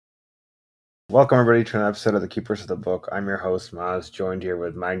Welcome everybody to an episode of the Keepers of the Book. I'm your host Maz, joined here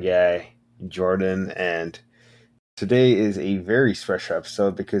with my guy Jordan, and today is a very special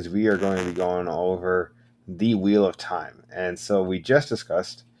episode because we are going to be going over the Wheel of Time. And so we just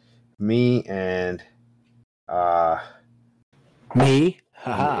discussed me and Me?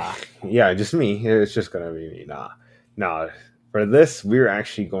 Haha. yeah, just me. It's just going to be me. Nah. For this, we're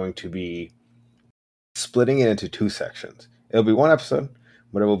actually going to be splitting it into two sections. It'll be one episode,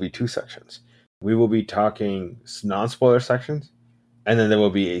 but it will be two sections. We will be talking non-spoiler sections, and then there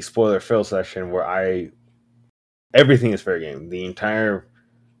will be a spoiler-filled section where everything is fair game. The entire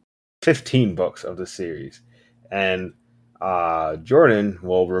 15 books of the series, and Jordan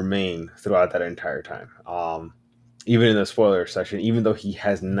will remain throughout that entire time. Even in the spoiler section, even though he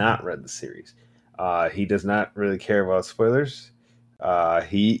has not read the series, he does not really care about spoilers.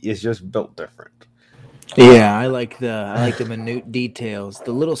 He is just built different. Yeah, I like the minute details,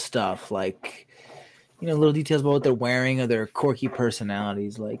 the little stuff, like little details about what they're wearing or their quirky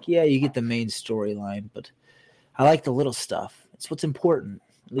personalities. Like, yeah, you get the main storyline, but I like the little stuff. It's what's important.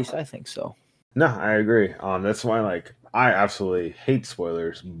 At least I think so. No, I agree. That's why, I absolutely hate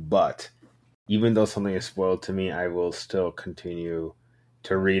spoilers, but even though something is spoiled to me, I will still continue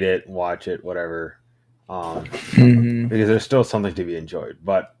to read it, watch it, whatever. Because there's still something to be enjoyed.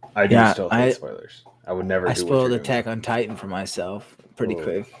 But I do still hate spoilers. I would never. I spoiled Attack on Titan for myself pretty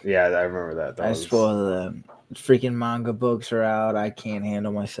quick. Yeah, I remember that. I spoiled the freaking manga books are out. I can't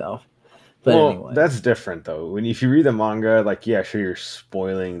handle myself. But anyway, that's different though. If you read the manga, yeah, sure, you're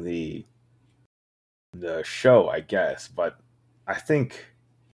spoiling the show, I guess. But I think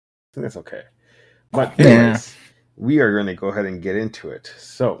that's okay. But anyways, we are going to go ahead and get into it.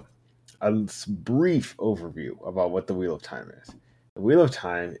 So, a brief overview about what the Wheel of Time is. The Wheel of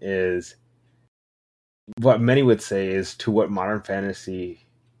Time is what many would say is to what modern fantasy,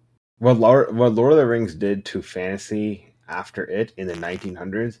 what Lord of the Rings did to fantasy after it in the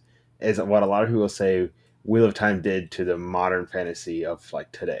 1900s, is what a lot of people say Wheel of Time did to the modern fantasy of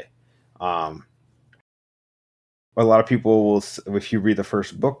today. A lot of people will, if you read the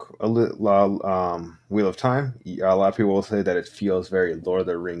first book, Wheel of Time, a lot of people will say that it feels very Lord of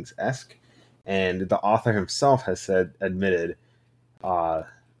the Rings-esque. And the author himself has admitted,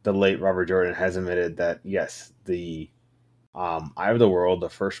 the late Robert Jordan has admitted that, yes, the Eye of the World, the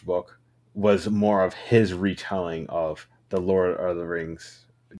first book, was more of his retelling of the Lord of the Rings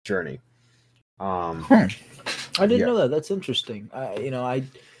journey. I didn't know that. That's interesting.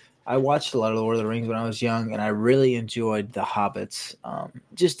 I watched a lot of Lord of the Rings when I was young, and I really enjoyed the Hobbits.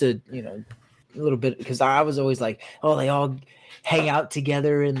 Just a little bit, because I was always like, oh, they all hang out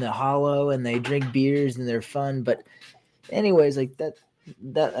together in the Hollow and they drink beers and they're fun. But anyways, like that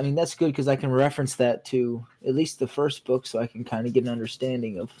I mean, that's good because I can reference that to at least the first book, so I can kind of get an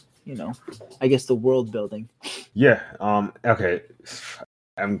understanding of I guess the world building. Yeah. Okay.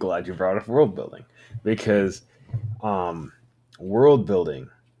 I'm glad you brought up world building, because world building,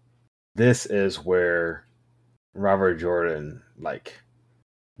 this is where Robert Jordan,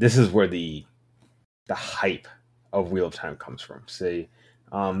 this is where the hype of Wheel of Time comes from. See,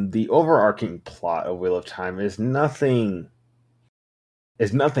 the overarching plot of Wheel of Time is nothing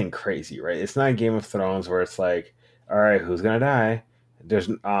crazy, right? It's not Game of Thrones where it's like, all right, who's gonna die? There's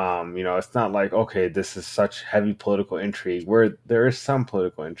it's not like, okay, this is such heavy political intrigue, where there is some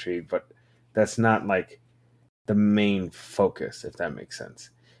political intrigue, but that's not the main focus, if that makes sense.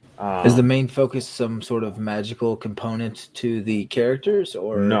 Is the main focus some sort of magical component to the characters,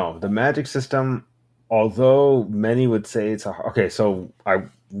 or no? The magic system, although many would say it's okay. So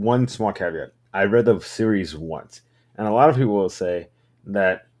one small caveat: I read the series once, and a lot of people will say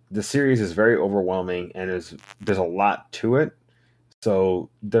that the series is very overwhelming and there's a lot to it. So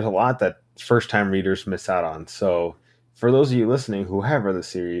there's a lot that first-time readers miss out on. So for those of you listening who have read the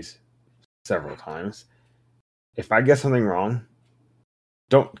series several times, if I get something wrong,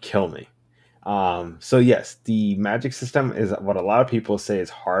 don't kill me. So yes, the magic system is what a lot of people say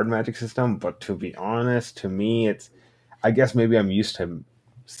is hard magic system, but to be honest, to me, I guess maybe I'm used to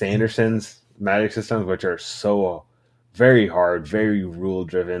Sanderson's magic systems, which are so very hard, very rule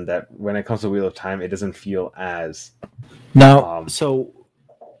driven, that when it comes to Wheel of Time, it doesn't feel as now. So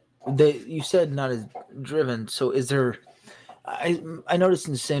you said not as driven. So is there? I noticed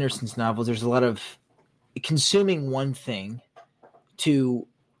in Sanderson's novels, there's a lot of consuming one thing to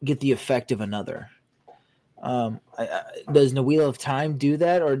get the effect of another. Does the Wheel of Time do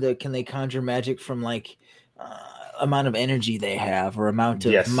that, or can they conjure magic from amount of energy they have, or amount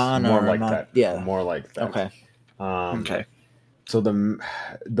of mana? More like that. Yeah, more like that. Okay. Okay. So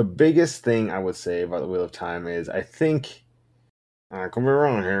the biggest thing I would say about the Wheel of Time is, I think I could be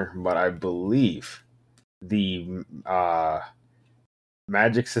wrong here, but I believe the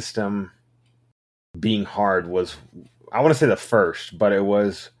magic system being hard was, I want to say the first, but it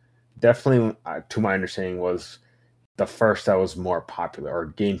was definitely, to my understanding, was the first that was more popular or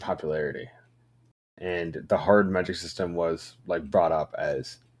gained popularity. And the hard magic system was like brought up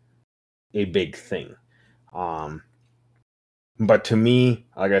as a big thing. Um, but to me,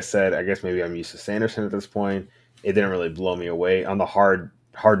 like I said, I guess maybe I'm used to Sanderson at this point. It didn't really blow me away on the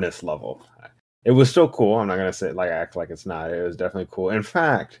hardness level. It was still cool. I'm not gonna say like act like it's not. It was definitely cool. In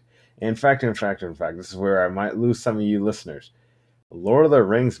fact, this is where I might lose some of you listeners. Lord of the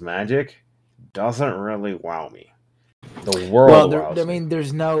Rings magic doesn't really wow me. The world wows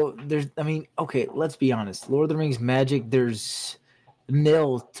me. Okay, let's be honest. Lord of the Rings magic, there's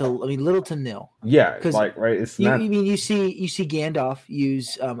little to nil. Yeah, like right. It's not. You see Gandalf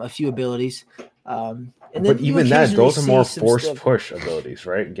use a few abilities, and but even that, those are more force push abilities,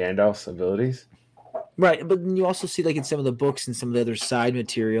 right? Gandalf's abilities. Right, but then you also see, like in some of the books and some of the other side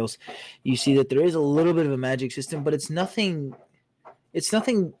materials, you see that there is a little bit of a magic system, but it's nothing. It's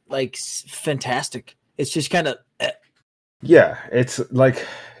nothing like fantastic. It's just kind of. Yeah, it's like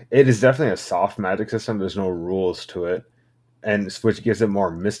it is definitely a soft magic system. There's no rules to it, and which gives it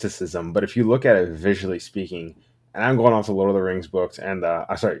more mysticism. But if you look at it visually speaking, and I'm going off the Lord of the Rings books and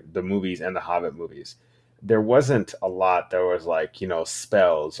the movies and the Hobbit movies, there wasn't a lot. There was like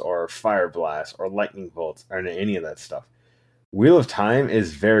spells or fire blast or lightning bolts or any of that stuff. Wheel of Time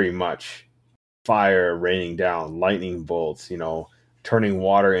is very much fire raining down, lightning bolts, turning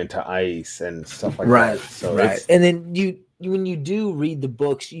water into ice and stuff like that. So right. And then when you do read the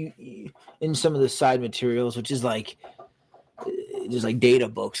books, you in some of the side materials, which is like just like data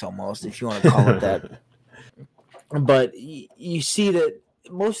books almost, if you want to call it that. But you see that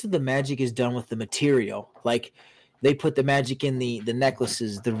most of the magic is done with the material. Like they put the magic in the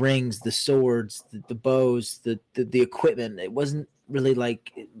necklaces, the rings, the swords, the bows, the equipment. It wasn't really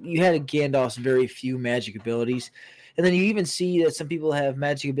like you had a Gandalf's very few magic abilities. And then you even see that some people have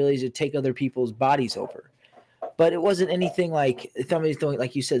magic abilities to take other people's bodies over. But it wasn't anything like somebody throwing,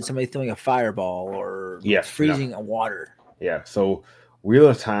 like you said, somebody throwing a fireball or freezing a water. Yeah. So Wheel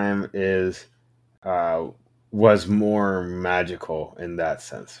of Time was more magical in that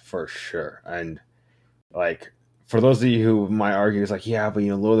sense for sure. And like for those of you who might argue, it's like, yeah, but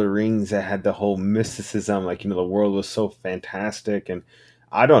Lord of the Rings, that had the whole mysticism, like the world was so fantastic, and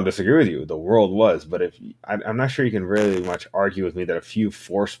I don't disagree with you. The world was, but I'm not sure you can really much argue with me that a few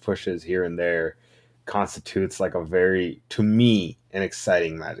force pushes here and there constitutes like to me, an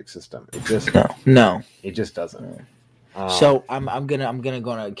exciting magic system. It just no, it just doesn't. So I'm gonna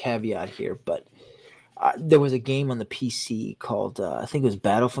go on a caveat here, but there was a game on the PC called I think it was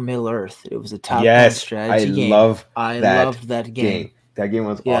Battle for Middle Earth. It was a top-down strategy game. I loved that game. That game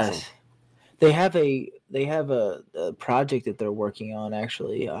was awesome. They have a project that they're working on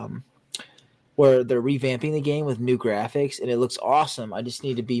actually, where they're revamping the game with new graphics, and it looks awesome. I just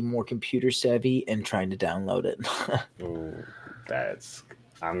need to be more computer savvy and trying to download it. Ooh,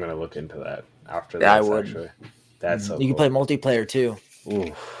 I'm gonna look into that after this. I would. Actually, that's so. You can play multiplayer too.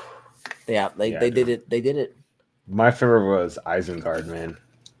 Ooh. Yeah, they did it. They did it. My favorite was Isengard, man,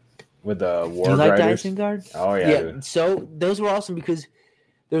 with the War You liked Riders. Isengard? Oh yeah. Dude. So those were awesome because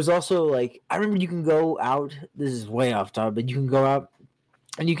there's also like I remember you can go out. This is way off topic, but you can go out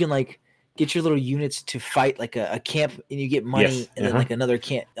and you can like get your little units to fight like a camp, and you get money, and then like another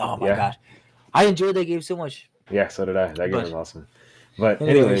camp. Oh my god, I enjoyed that game so much. Yeah, so did I. That game was awesome. But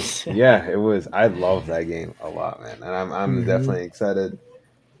anyways, yeah, it was. I love that game a lot, man, and I'm definitely excited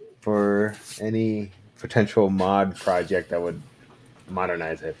for any potential mod project that would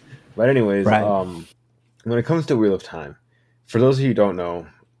modernize it. But anyways, when it comes to Wheel of Time, for those of you who don't know,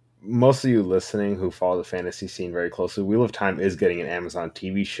 most of you listening who follow the fantasy scene very closely, Wheel of Time is getting an Amazon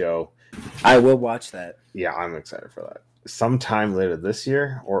TV show. I will watch that. Yeah, I'm excited for that. Sometime later this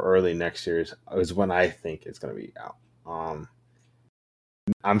year or early next year is when I think it's going to be out.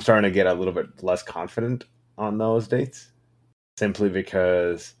 I'm starting to get a little bit less confident on those dates, simply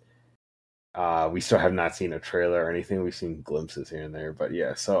because we still have not seen a trailer or anything. We've seen glimpses here and there, but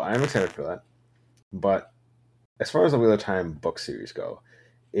yeah, so I'm excited for that. But as far as the Wheel of Time book series go,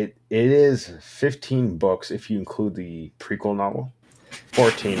 it is 15 books if you include the prequel novel,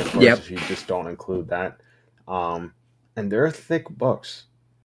 14 of course if you just don't include that. And they're thick books.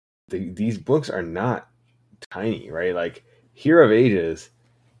 These books are not tiny, right? Like Hero of Ages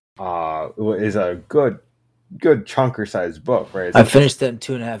is a good chunker sized book, right? I finished that in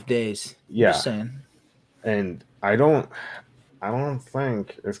 2.5 days. Yeah. Just saying. And I don't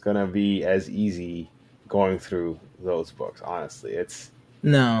think it's gonna be as easy going through those books. Honestly, it's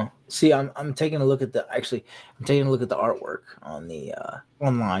No. See, I'm taking a look at I'm taking a look at the artwork on the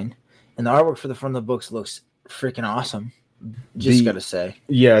online, and the artwork for the front of the books looks freaking awesome. Just gotta say.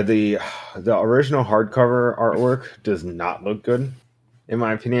 Yeah, the original hardcover artwork does not look good, in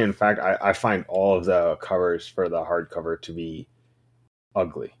my opinion. In fact, I find all of the covers for the hardcover to be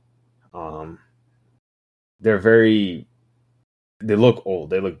ugly. They're they look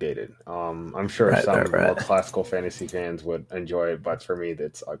old. They look dated. I'm sure some more classical fantasy fans would enjoy it, but for me,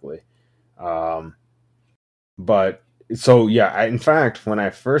 that's ugly. But so yeah, in fact, when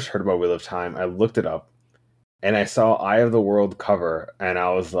I first heard about Wheel of Time, I looked it up and I saw Eye of the World cover, and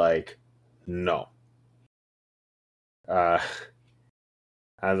I was like, no. I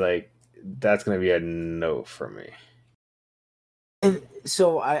was like, that's gonna be a no for me. And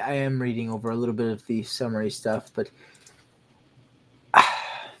so I am reading over a little bit of the summary stuff, but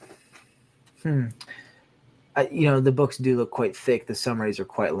the books do look quite thick. The summaries are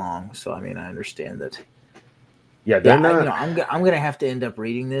quite long, so I mean, I understand that. Yeah, they're not. I'm gonna have to end up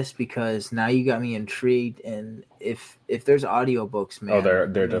reading this because now you got me intrigued. And if there's audiobooks, man, they're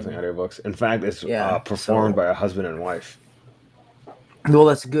definitely audiobooks. In fact, it's performed by a husband and wife. Well,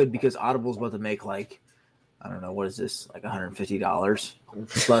 that's good because Audible's about to make like, I don't know, what is this, like $150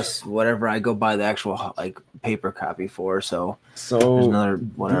 plus whatever I go buy the actual like paper copy for. So there's another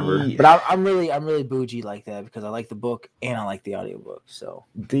whatever. But I'm really bougie like that because I like the book and I like the audiobook. So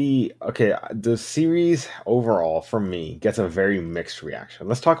the series overall for me gets a very mixed reaction.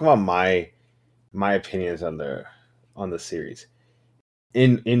 Let's talk about my opinions on the series.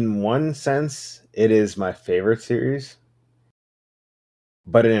 In one sense, it is my favorite series.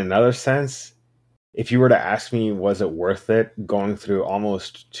 But in another sense, if you were to ask me, was it worth it going through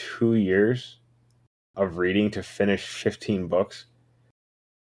almost 2 years of reading to finish 15 books?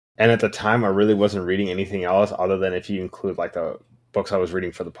 And at the time, I really wasn't reading anything else other than if you include like the books I was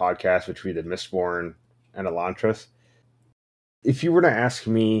reading for the podcast, which we did Mistborn and Elantris. If you were to ask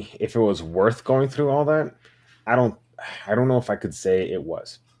me if it was worth going through all that, I don't know if I could say it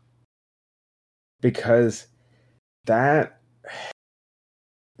was. Because that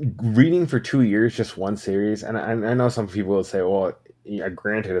reading for 2 years, just one series, and I know some people will say, well, yeah,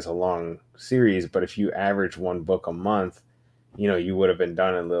 granted it's a long series, but if you average one book a month, you would have been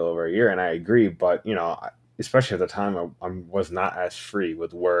done in a little over a year. And I agree, but especially at the time, I was not as free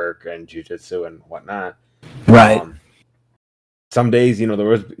with work and jiu-jitsu and whatnot. Right. Some days,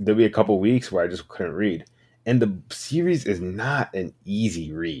 there'll be a couple weeks where I just couldn't read. And the series is not an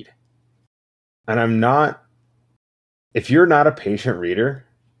easy read. And if you're not a patient reader,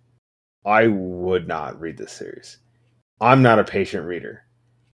 I would not read this series. I'm not a patient reader,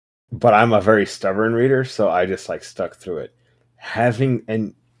 but I'm a very stubborn reader, so I just like stuck through it.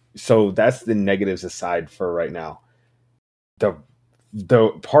 So that's the negatives aside for right now. The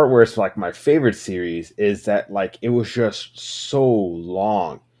part where it's like my favorite series is that like it was just so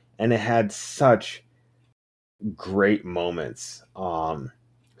long and it had such great moments,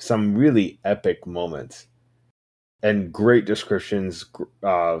 some really epic moments. And great descriptions,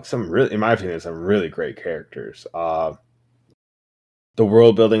 in my opinion, some really great characters. The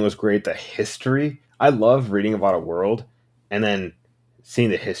world building was great. The history, I love reading about a world and then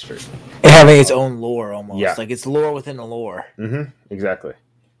seeing the history. And having its own lore almost. Yeah. Like it's lore within a lore. Mm-hmm. Exactly.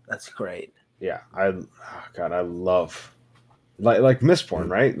 That's great. Yeah. I love like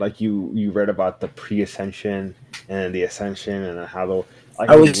Mistborn, right? Like you read about the pre-ascension and the ascension and how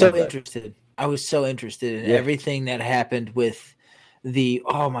I was so interested. I was so interested in everything that happened with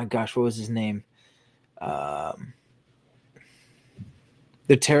oh my gosh, what was his name? The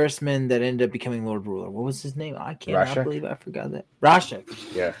Terraceman that ended up becoming Lord Ruler. What was his name? I cannot believe I forgot that.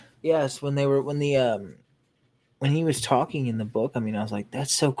 Rashek. Yeah. Yes, when he was talking in the book, I mean, I was like,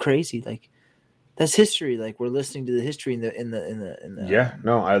 that's so crazy. Like, that's history. Like, we're listening to the history in the Yeah,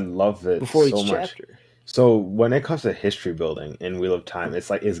 no, I love it before so each much. chapter. So when it comes to history building in Wheel of Time, it's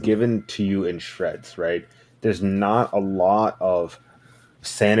like it's given to you in shreds, right? There's not a lot of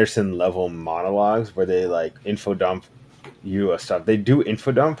Sanderson level monologues where they like info dump you stuff. They do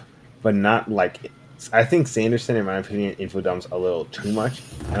info dump, but not like I think Sanderson, in my opinion, info dumps a little too much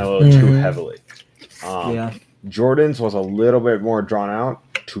and a little too heavily. Jordan's was a little bit more drawn out.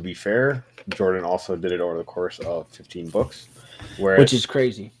 To be fair, Jordan also did it over the course of 15 books, which is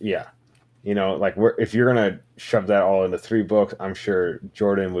crazy. Yeah. Like if you're going to shove that all into 3 books, I'm sure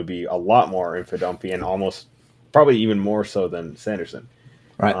Jordan would be a lot more info dumpy and almost probably even more so than Sanderson.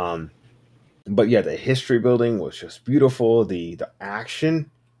 Right. But yeah, the history building was just beautiful. The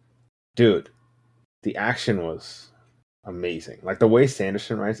action, dude, the action was amazing. Like the way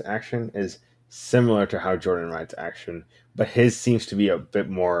Sanderson writes action is similar to how Jordan writes action, but his seems to be a bit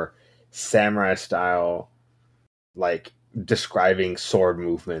more samurai style, like describing sword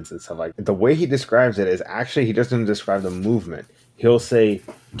movements and stuff like that. The way he describes it is actually he doesn't describe the movement. He'll say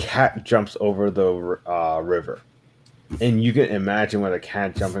cat jumps over the river, and you can imagine what a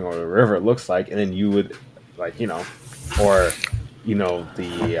cat jumping over the river looks like, and then you would like or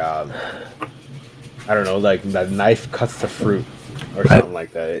the I don't know, like the knife cuts the fruit or something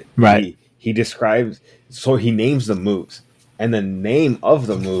like that. Right. He describes, so he names the moves, and the name of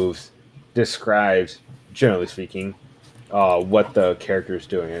the moves describes, generally speaking, what the character is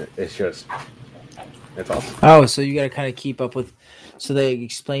doing. It's awesome. Oh, so you got to kind of keep up with. So they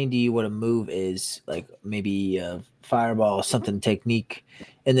explain to you what a move is, like maybe a fireball, something technique,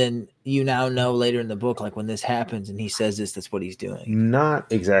 and then you now know later in the book, like when this happens and he says this, that's what he's doing.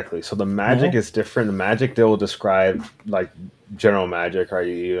 Not exactly. So the magic is different. The magic they will describe like general magic, right?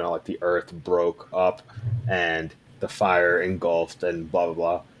 Like the earth broke up and the fire engulfed and blah blah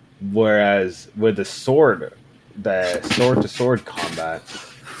blah. Whereas with the sword to sword combat,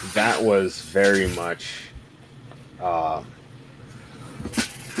 that was very much, that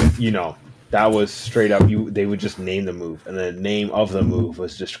was straight up. They would just name the move, and the name of the move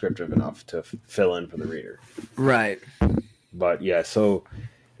was descriptive enough to fill in for the reader. Right. But yeah, so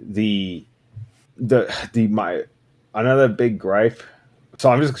my another big gripe. So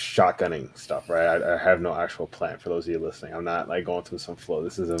I'm just shotgunning stuff, right? I have no actual plan for those of you listening. I'm not like going through some flow.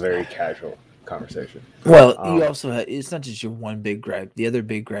 This is a very casual conversation. Well, you also had, it's not just your one big gripe. The other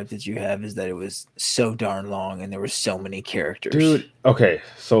big gripe that you have is that it was so darn long and there were so many characters. Dude, okay,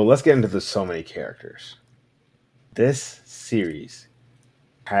 so let's get into the so many characters. This series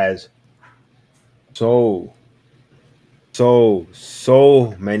has so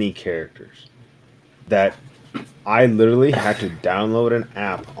many characters that I literally had to download an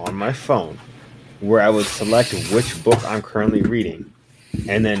app on my phone where I would select which book I'm currently reading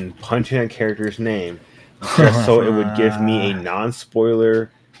and then punch in a character's name just so it would give me a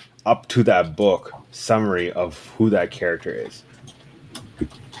non-spoiler up to that book summary of who that character is.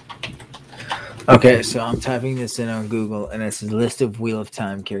 Okay, so I'm typing this in on Google, and it's a list of Wheel of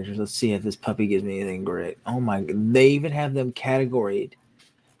Time characters. Let's see if this puppy gives me anything great. Oh my god, they even have them categorized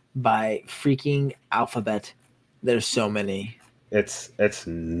by freaking alphabet. There's so many. It's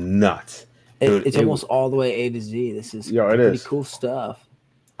nuts. Dude, it's almost all the way A to Z. This is pretty cool stuff.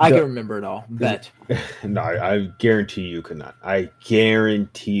 I can remember it all. Bet. No, I guarantee you could not. I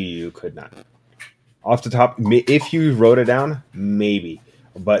guarantee you could not. Off the top, if you wrote it down, maybe.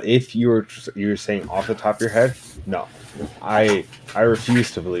 But if you're saying off the top of your head, no. I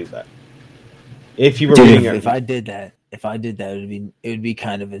refuse to believe that. If you were reading if I did that, it would be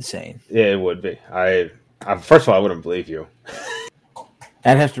kind of insane. Yeah, it would be. First of all, I wouldn't believe you.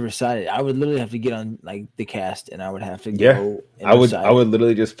 I'd have to recite it. I would literally have to get on like the cast, and I would have to go. Yeah, I would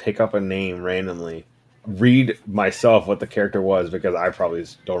literally just pick up a name randomly, read myself what the character was because I probably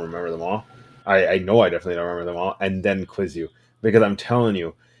don't remember them all. I know I definitely don't remember them all, and then quiz you because I'm telling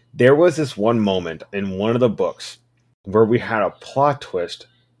you, there was this one moment in one of the books where we had a plot twist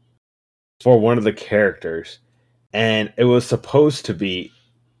for one of the characters, and it was supposed to be,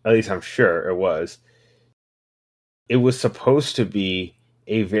 at least I'm sure it was supposed to be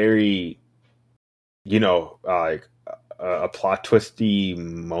a very, like a plot twisty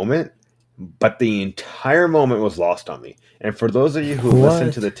moment, but the entire moment was lost on me. And for those of you who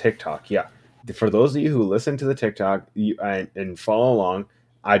listen to the TikTok, and follow along,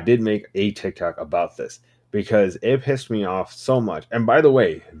 I did make a TikTok about this because it pissed me off so much. And by the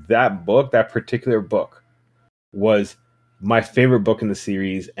way, that particular book was my favorite book in the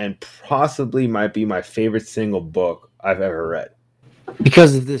series and possibly might be my favorite single book I've ever read.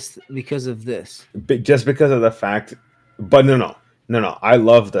 Because of this. Just because of the fact, but no. I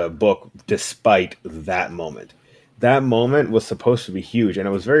love the book despite that moment. That moment was supposed to be huge, and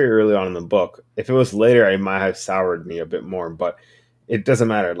it was very early on in the book. If it was later, it might have soured me a bit more, but it doesn't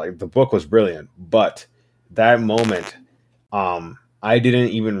matter. Like, the book was brilliant, but that moment, I didn't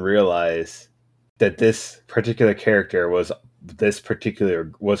even realize that this particular character was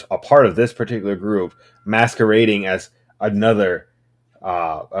a part of this particular group masquerading as another,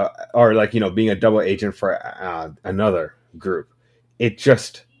 or like, being a double agent for another group. It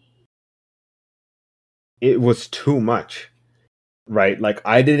was too much, right? Like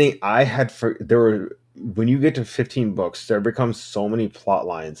when you get to 15 books, there becomes so many plot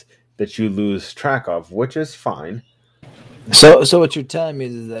lines that you lose track of, which is fine. So what you're telling me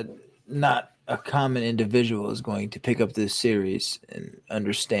is that not a common individual is going to pick up this series and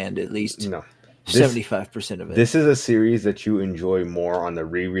understand at least 75% of it. This is a series that you enjoy more on the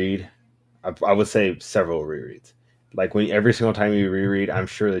reread I would say several rereads. Like when every single time you reread, I'm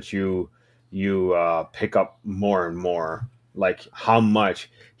sure that you pick up more and more. Like how much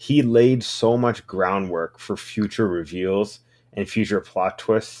he laid so much groundwork for future reveals and future plot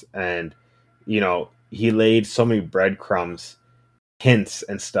twists, and he laid so many breadcrumbs, hints,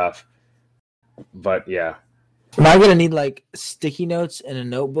 and stuff. But yeah, Am I gonna need like sticky notes and a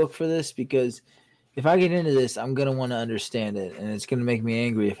notebook for this? Because if I get into this, I'm gonna want to understand it, and it's gonna make me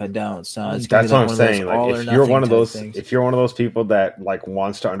angry if I don't. So it's gonna be that's like what I'm one of those saying. Like all or nothing type things. if you're one of those people that like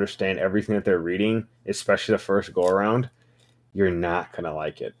wants to understand everything that they're reading, especially the first go around, you're not gonna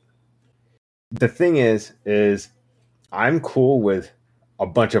like it. The thing is I'm cool with a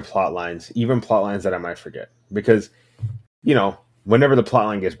bunch of plot lines, even plot lines that I might forget, because whenever the plot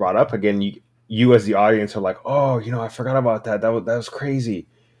line gets brought up again, you as the audience are like, oh, I forgot about that. That was crazy.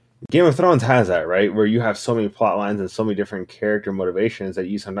 Game of Thrones has that, right? Where you have so many plot lines and so many different character motivations that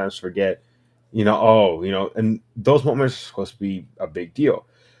you sometimes forget, and those moments are supposed to be a big deal.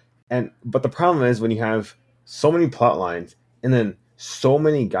 But the problem is when you have so many plot lines and then so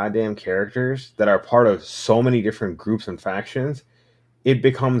many goddamn characters that are part of so many different groups and factions, it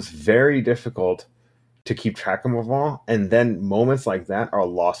becomes very difficult to keep track of them all. And then moments like that are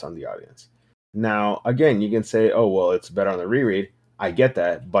lost on the audience. Now, again, you can say, oh, well, it's better on the reread. I get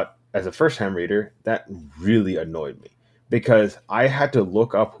that. But as a first time reader, that really annoyed me because I had to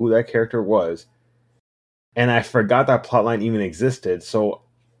look up who that character was and I forgot that plotline even existed. So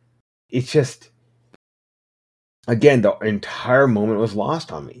it's just, again, the entire moment was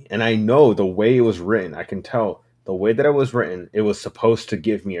lost on me. And I know the way it was written, I can tell the way that it was written, it was supposed to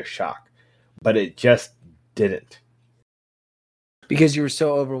give me a shock, but it just didn't. Because you were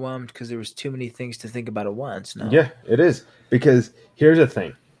so overwhelmed because there was too many things to think about at once. No. Yeah, it is. Because here's the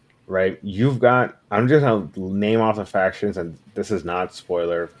thing, right? I'm just going to name off the factions, and this is not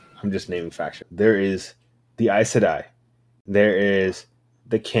spoiler. I'm just naming factions. There is the Aes Sedai. There is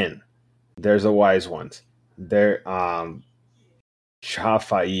the Kin. There's the Wise Ones. There,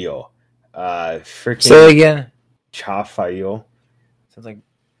 Chafail. Freaking Say again. Chafail. Sounds like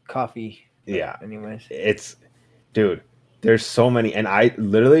coffee. Yeah. Anyways. Dude, there's so many. And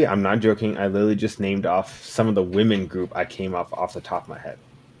I'm not joking. I literally just named off some of the women group I came off the top of my head.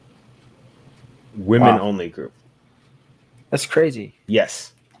 Women only group. That's crazy.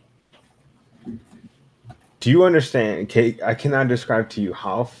 Yes. Do you understand? Okay, I cannot describe to you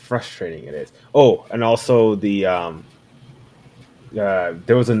how frustrating it is. Oh, and also there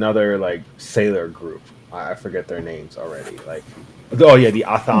was another like sailor group. I forget their names already. Like, oh yeah, the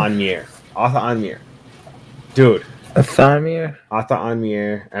Atha Anmir. Atha Anmir. Dude. Atha Anmir.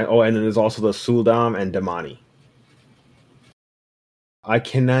 And then there's also the Suldam and Damani. I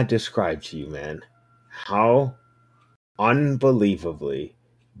cannot describe to you, man, how unbelievably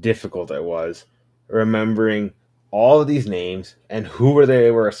difficult it was remembering all of these names and who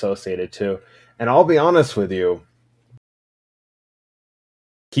they were associated to. And I'll be honest with you,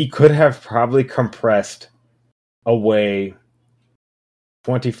 he could have probably compressed away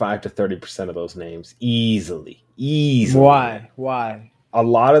 25 to 30% of those names easily. Why? A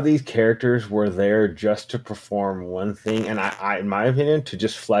lot of these characters were there just to perform one thing, and I in my opinion, to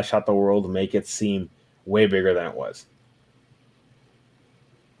just flesh out the world and make it seem way bigger than it was.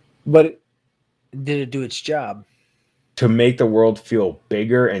 But did it do its job? To make the world feel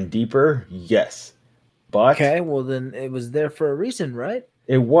bigger and deeper, yes. But okay, well then it was there for a reason, right?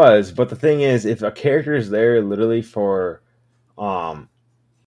 It was, but the thing is, if a character is there literally for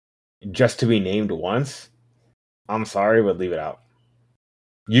just to be named once, I'm sorry, but leave it out.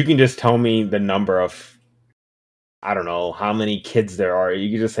 You can just tell me the number of, I don't know, how many kids there are. You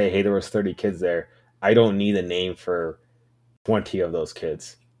can just say, hey, there was 30 kids there. I don't need a name for 20 of those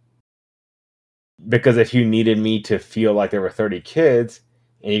kids. Because if you needed me to feel like there were 30 kids,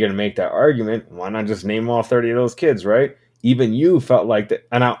 and you're going to make that argument, why not just name all 30 of those kids, right? Even you felt like that.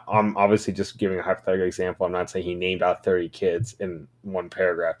 And I'm obviously just giving a hypothetical example. I'm not saying he named out 30 kids in one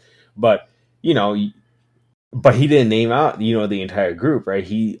paragraph. But, but he didn't name out, the entire group, right?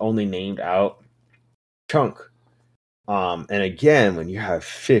 He only named out chunk. And again, when you have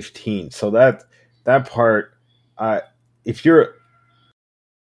 15, so that part, if you're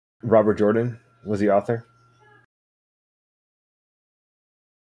Robert Jordan was the author.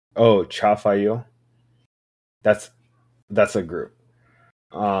 Oh, Chafayo. That's a group.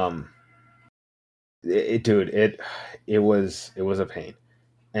 It was a pain.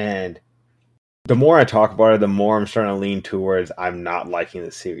 And the more I talk about it, the more I'm starting to lean towards I'm not liking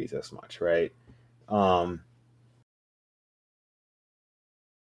the series as much, right?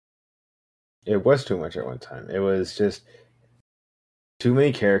 It was too much at one time. It was just too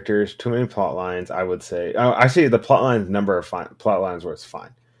many characters, too many plot lines. I would say. Actually, the plot lines number of plot lines was fine.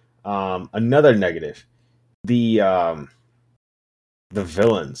 Another negative, the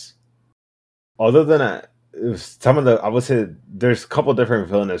villains. Other than some of the, I would say there's a couple different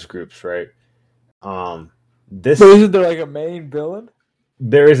villainous groups, right? This But isn't there like a main villain?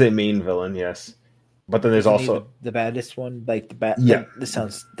 There is a main villain, yes, but then there's Isn't also the baddest one, like the bad. Yeah. Like,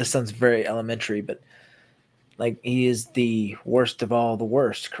 this sounds very elementary, but like he is the worst of all the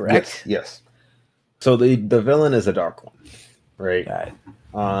worst, correct? Yes. So the villain is a dark one, right? Got it.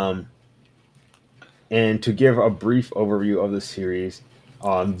 And to give a brief overview of the series,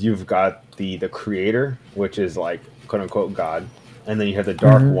 you've got the creator, which is like quote unquote God, and then you have the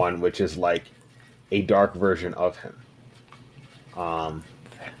dark one, which is like a dark version of him.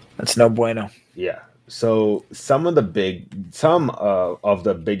 That's no bueno. Yeah. So some of the biggest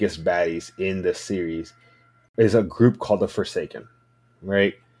baddies in this series is a group called the Forsaken,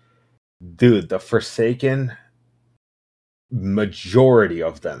 right? Dude, the Forsaken, majority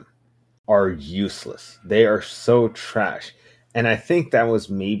of them are useless. They are so trash. And I think that was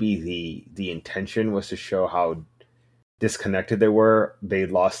maybe the intention, was to show how disconnected they were. They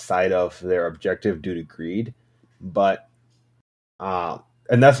lost sight of their objective due to greed. But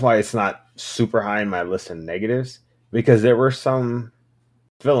and that's why it's not super high in my list of negatives, because there were some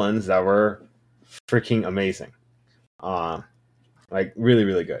villains that were freaking amazing. Like really,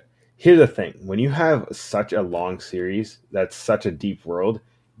 really good. Here's the thing. When you have such a long series, that's such a deep world,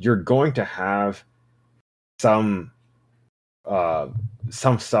 you're going to have some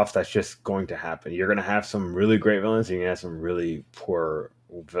stuff that's just going to happen. You're going to have some really great villains, and you're going to have some really poor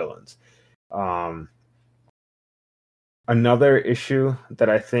villains. Another issue that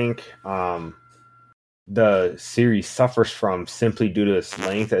I think the series suffers from, simply due to its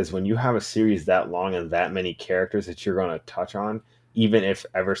length, is when you have a series that long and that many characters that you're going to touch on, even if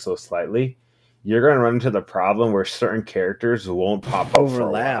ever so slightly, you're going to run into the problem where certain characters won't pop up.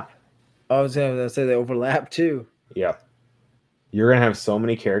 Overlap. I was going to say they overlap too. Yeah. You're going to have so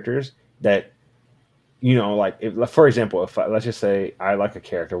many characters that, you know, like, for example, let's just say I like a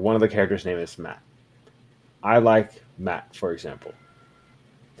character. One of the characters' name is Matt. I like Matt, for example.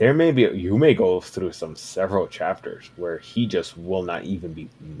 You may go through several chapters where he just will not even be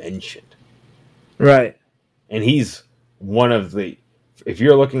mentioned. Right. And he's one of the, if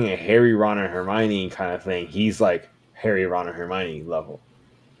you're looking at Harry, Ron, and Hermione kind of thing, he's like Harry, Ron, and Hermione level.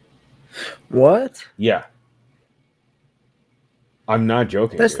 What? Yeah. I'm not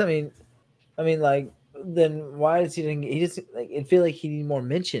joking. I mean, like, then why is he just like, it feel like he needs more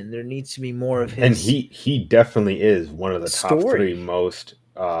mention? There needs to be more of his. And he definitely is one of the top three most,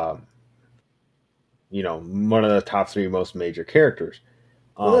 one of the top three most major characters.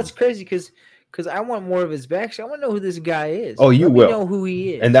 Well, that's crazy because I want more of his backstory. I want to know who this guy is. Oh, you will know who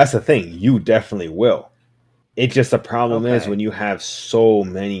he is, and that's the thing. You definitely will. It's just the problem is when you have so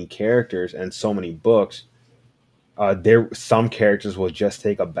many characters and so many books, some characters will just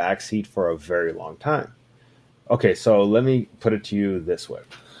take a backseat for a very long time. Okay, so let me put it to you this way.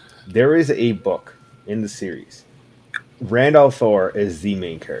 There is a book in the series. Randall Thor is the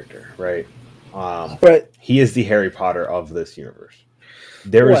main character, right? But he is the Harry Potter of this universe.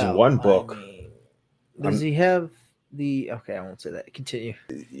 There is one book. Does he have the... Okay, I won't say that. Continue.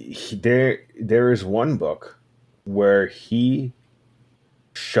 There is one book where he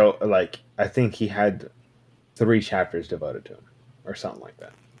I think he had 3 chapters devoted to him or something like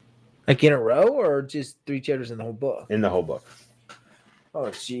that. Like in a row, or just 3 chapters in the whole book? In the whole book. Oh,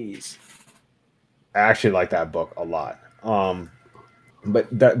 jeez. I actually like that book a lot. But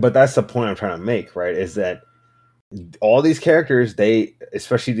that's the point I'm trying to make, right? Is that all these characters,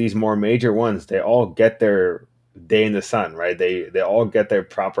 especially these more major ones, they all get their day in the sun, right? They all get their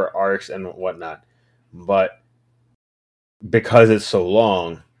proper arcs and whatnot. But because it's so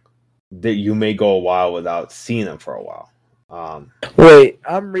long, that you may go a while without seeing them for a while. Wait,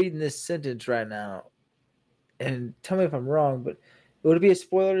 I'm reading this sentence right now, and tell me if I'm wrong, but would it be a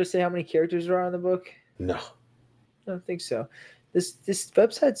spoiler to say how many characters there are in the book? No, I don't think so. This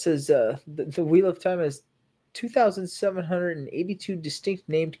website says the Wheel of Time has 2,782 distinct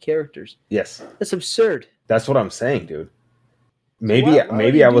named characters. Yes, that's absurd. That's what I'm saying, dude. Maybe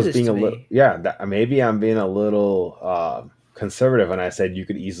I was being a little maybe I'm being a little conservative, and I said you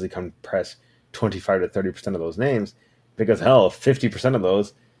could easily compress 25 to 30% of those names, because hell, 50% of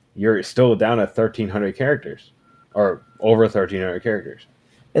those you're still down at 1,300 characters, or over 1,300 characters.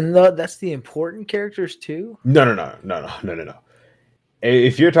 And that's the important characters too? No.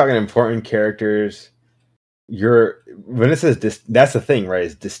 If you're talking important characters, when it says that's the thing, right?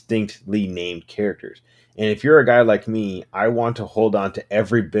 Is distinctly named characters. And if you're a guy like me, I want to hold on to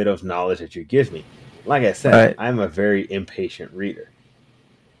every bit of knowledge that you give me. Like I said, Right. I'm a very impatient reader.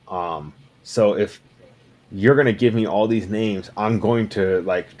 So if you're going to give me all these names, I'm going to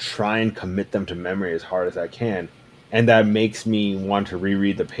like try and commit them to memory as hard as I can. And that makes me want to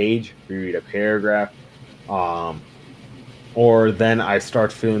reread the page, reread a paragraph. Or then I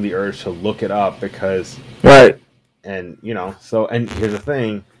start feeling the urge to look it up because, Right. and and here's the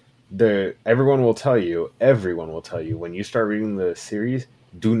thing, everyone will tell you when you start reading the series,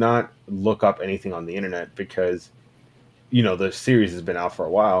 do not look up anything on the internet because, the series has been out for a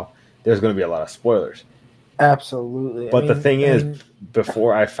while. There's going to be a lot of spoilers. Absolutely. But the thing is,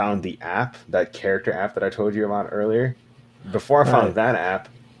 before I found the app, that character app that I told you about earlier, before I found that app,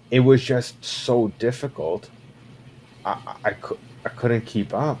 it was just so difficult. I couldn't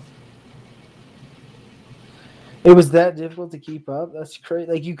keep up. It was that difficult to keep up? That's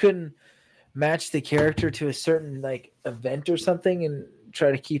crazy. Like, you couldn't match the character to a certain, like, event or something and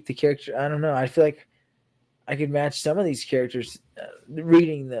try to keep the character? I don't know. I feel like I could match some of these characters.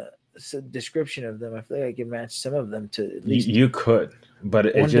 Reading the description of them, I feel like I could match some of them to at least you could, but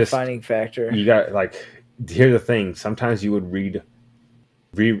it just defining factor. You got, like, here's the thing. Sometimes you would read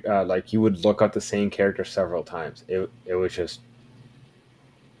like, you would look up the same character several times. It was just,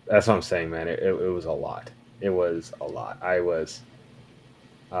 that's what I'm saying, man. It was a lot. It was a lot.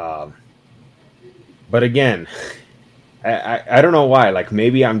 But again, I don't know why. Like,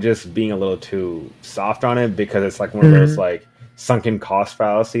 maybe I'm just being a little too soft on it because it's like one of those like sunken cost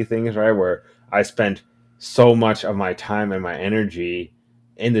fallacy things, right? Where I spent so much of my time and my energy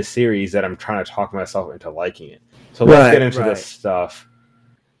in the series that I'm trying to talk myself into liking it. So let's get into the stuff.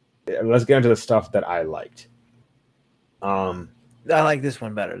 Let's get into the stuff that I liked. I like this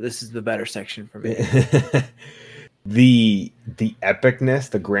one better. This is the better section for me. The epicness,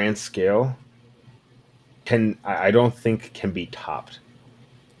 the grand scale, I don't think can be topped.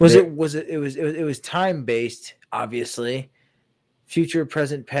 It was time based, obviously. Future,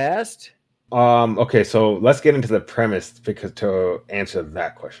 present, past. Okay, so let's get into the premise because to answer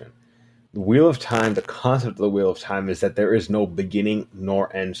that question. The Wheel of Time, the concept of the Wheel of Time is that there is no beginning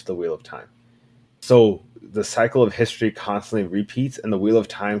nor end to the Wheel of Time. So the cycle of history constantly repeats, and the Wheel of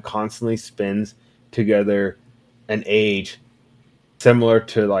Time constantly spins together an age similar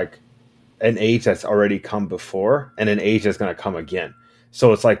to like an age that's already come before and an age that's going to come again.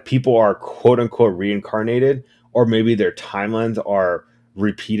 So it's like people are quote unquote reincarnated, or maybe their timelines are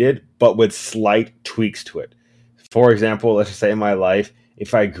repeated, but with slight tweaks to it. For example, let's just say in my life,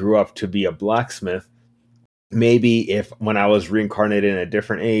 if I grew up to be a blacksmith, maybe if when I was reincarnated in a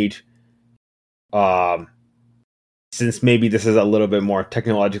different age, since maybe this is a little bit more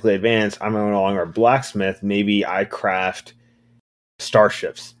technologically advanced, I'm no longer a blacksmith. Maybe I craft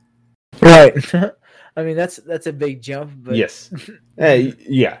starships. Right. I mean, that's a big jump. But... Yes.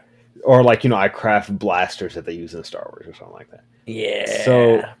 Yeah. Or like, I craft blasters that they use in Star Wars or something like that.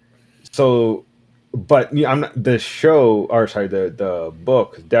 Yeah. So, but I'm not, the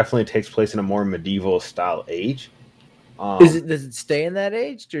book definitely takes place in a more medieval style age. Does it stay in that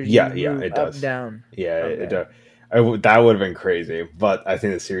age? Or it does. Up, down? Yeah, okay. It does. That would have been crazy, but I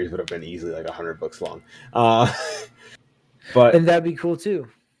think the series would have been easily like 100 books long. And that'd be cool too.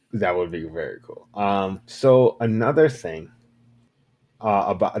 That would be very cool. So another thing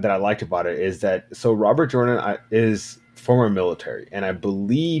about that I liked about it is that Robert Jordan is former military, and I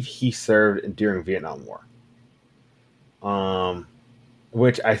believe he served during Vietnam War.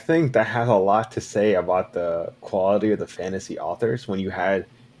 Which I think that has a lot to say about the quality of the fantasy authors when you had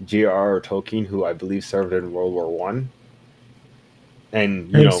J.R.R. Tolkien, who I believe served in World War I.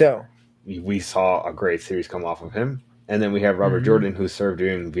 And, we saw a great series come off of him. And then we have Robert Jordan, who served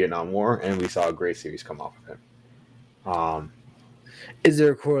during Vietnam War, and we saw a great series come off of him. Is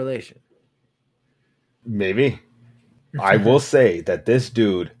there a correlation? Maybe. I will say that this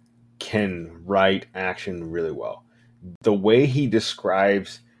dude can write action really well. The way he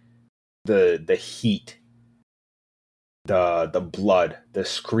describes the heat, the blood, the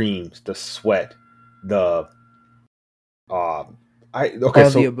screams, the sweat, the all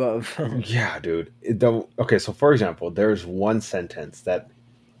the above. Yeah, dude. So for example, there's one sentence that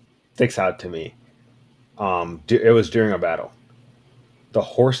sticks out to me. It was during a battle. The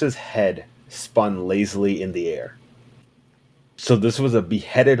horse's head spun lazily in the air. So this was a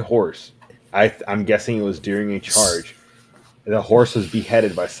beheaded horse. I'm guessing it was during a charge. The horse was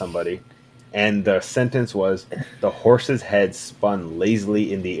beheaded by somebody, and the sentence was, the horse's head spun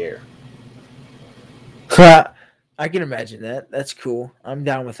lazily in the air. I can imagine that. That's cool. I'm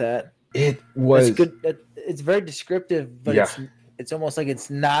down with that. It was good. it's very descriptive, but it's almost like it's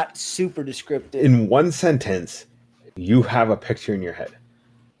not super descriptive. In one sentence, you have a picture in your head.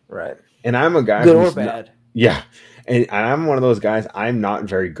 Right. And I'm a guy good or bad. And I'm one of those guys, I'm not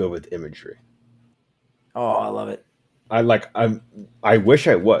very good with imagery. Oh, I love it. I wish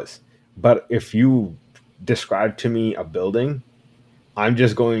I was. But if you describe to me a building, I'm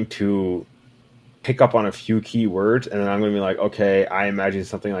just going to pick up on a few key words, and then I'm going to be like, okay, I imagine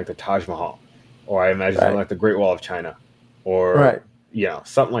something like the Taj Mahal, or I imagine something like the Great Wall of China, or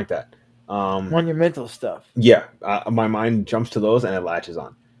something like that. Monumental stuff. Yeah, my mind jumps to those, and it latches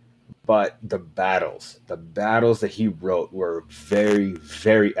on. But the battles that he wrote were very,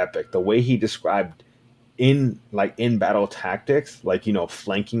 very epic. The way he described in battle tactics,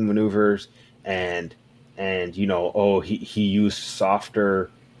 flanking maneuvers and he used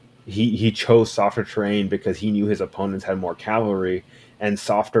softer. He chose softer terrain because he knew his opponents had more cavalry, and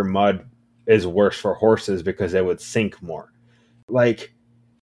softer mud is worse for horses because they would sink more.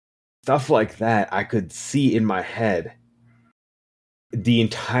 Stuff like that, I could see in my head the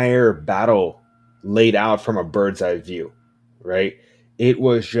entire battle laid out from a bird's eye view, right? It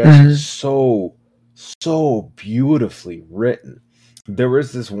was just so beautifully written. There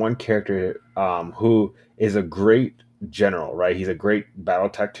was this one character who is a great general, right? He's a great battle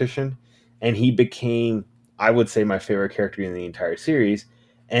tactician, and he became, I would say, my favorite character in the entire series.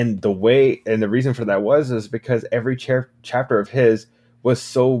 And the reason for that is because every chapter of his was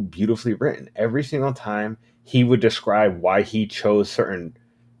so beautifully written. Every single time he would describe why he chose certain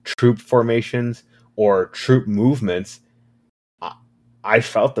troop formations or troop movements, I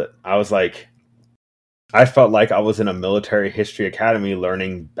felt it. I felt like I was in a military history academy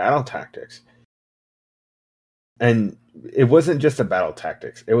learning battle tactics. And it wasn't just the battle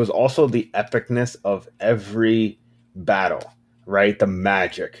tactics. It was also the epicness of every battle, right? The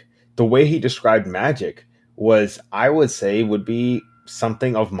magic. The way he described magic was, I would say, would be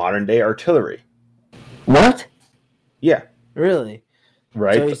something of modern day artillery. What? Yeah. Really?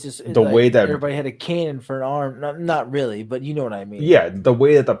 Right? So the way that everybody had a cannon for an arm. Not really, but you know what I mean. Yeah, the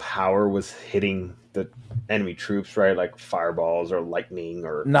way that the power was hitting the enemy troops, right? Like fireballs or lightning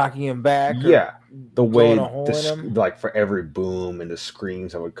or knocking them back. Yeah. The way for every boom and the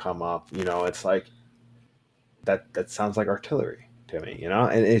screams that would come up, it's like that sounds like artillery to me,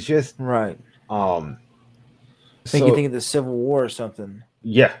 and it's just right. Make you think of the Civil War or something.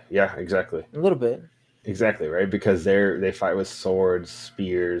 Yeah, exactly. A little bit. Exactly, right? Because they fight with swords,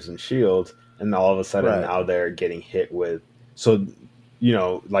 spears, and shields, and all of a sudden now they're getting hit with. So,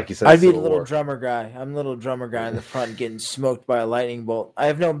 like you said, I'd be the little drummer guy. I'm the little drummer guy in the front getting smoked by a lightning bolt. I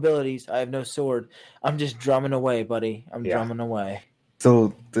have no abilities. I have no sword. I'm just drumming away, buddy. I'm drumming away.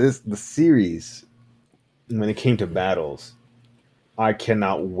 So the series, when it came to battles, I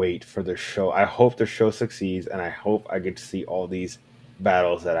cannot wait for the show. I hope the show succeeds, and I hope I get to see all these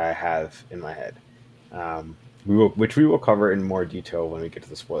battles that I have in my head. Which we will cover in more detail when we get to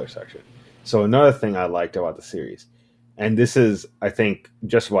the spoiler section. So another thing I liked about the series, and this is, I think,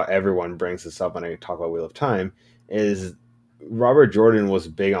 just what everyone brings this up when I talk about Wheel of Time, is Robert Jordan was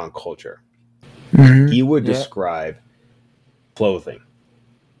big on culture. Mm-hmm. He would describe clothing,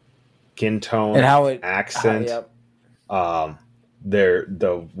 skin tone, and how accent,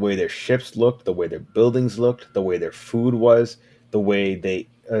 the way their ships looked, the way their buildings looked, the way their food was, the way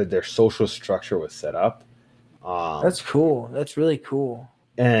their social structure was set up. That's cool. That's really cool.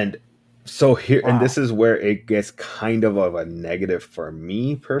 And so here, and this is where it gets kind of a negative for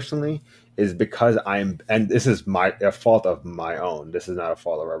me personally, is because and this is a fault of my own. This is not a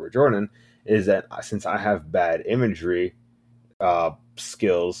fault of Robert Jordan. Is that since I have bad imagery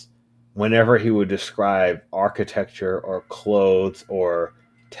skills, whenever he would describe architecture or clothes or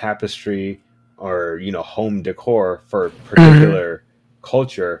tapestry or home decor for a particular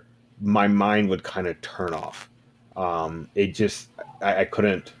culture, my mind would kind of turn off. It just I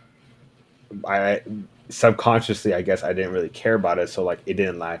couldn't. I subconsciously, I guess, I didn't really care about it, so it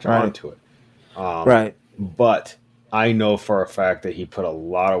didn't latch onto it. Right. But I know for a fact that he put a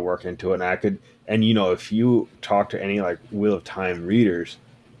lot of work into it, and if you talk to any Wheel of Time readers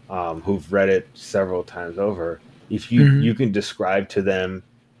who've read it several times over, if you can describe to them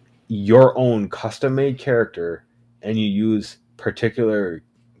your own custom-made character and you use particular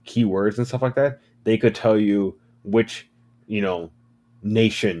keywords and stuff like that, they could tell you which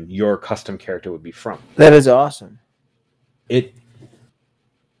nation your custom character would be from. That is awesome.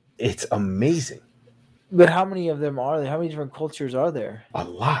 It's amazing. But how many of them are there? How many different cultures are there? A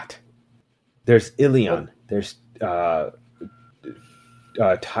lot. There's Ilion. There's Tyran.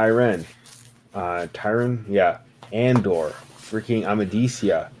 Tyran, yeah. Andor. Freaking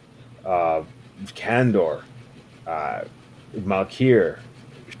Amadisia. Kandor, Malkir,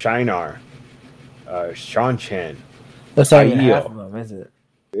 Shinar, Shanchan, That's not even half of Aiel. them, is it?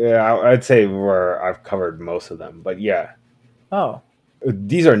 Yeah, I'd say I've covered most of them, but yeah, Oh,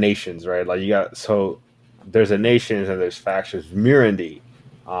 these are nations, right? Like you got there's a nations and there's factions. Mirandy,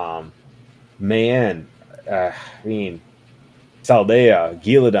 um, Mayan, I mean Saldea,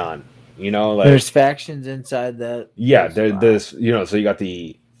 Gillidan. there's factions inside that. Yeah, Wow. there's so you got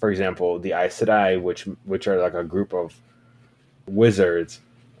for example, the Aes Sedai, which are like a group of wizards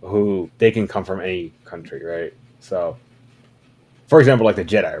who they can come from any country, right? So, for example, like the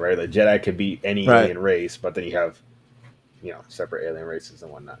Jedi, right? The Jedi could be any Right. alien race, but then you have separate alien races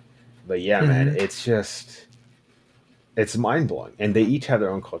and whatnot. But yeah, man, Mm-hmm. it's mind blowing, and they each have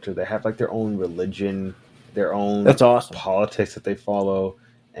their own culture. They have like their own religion, their own That's awesome. politics that they follow,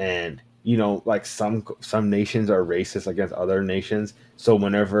 and like some nations are racist against other nations. So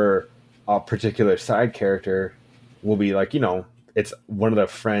whenever a particular side character will be like, it's one of the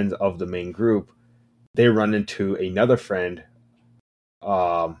friends of the main group, they run into another friend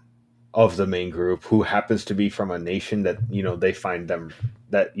um, of the main group who happens to be from a nation that they find them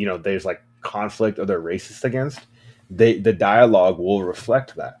that there's like conflict or they're racist against. The dialogue will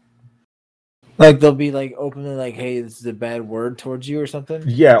reflect that. Like they'll be like openly like, "Hey, this is a bad word towards you" or something.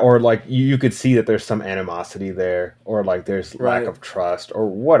 Yeah, or like you could see that there's some animosity there, or like there's lack Right. of trust, or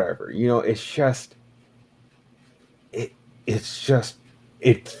whatever. It it's just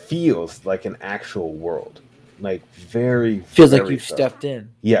it feels like an actual world, like Feels like very you've so. stepped in.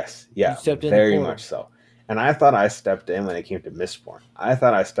 Yes, yeah, You stepped in very the portal. much so. And I thought I stepped in when it came to Mistborn. I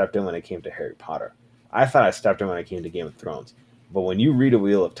thought I stepped in when it came to Harry Potter. I thought I stepped in when it came to Game of Thrones. But when you read A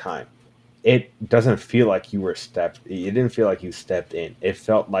Wheel of Time, it doesn't feel like you were stepped. It didn't feel like you stepped in. It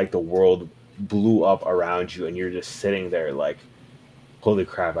felt like the world blew up around you, and you're just sitting there like, "Holy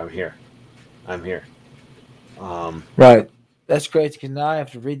crap! I'm here. I'm here." Right. That's great because now I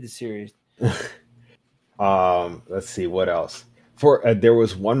have to read the series. Let's see what else. There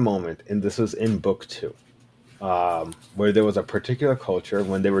was one moment, and this was in book 2, where there was a particular culture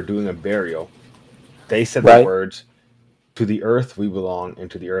when they were doing a burial. They said the Right. words, "To the earth we belong, and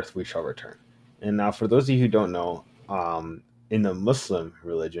to the earth we shall return." And now, for those of you who don't know, in the Muslim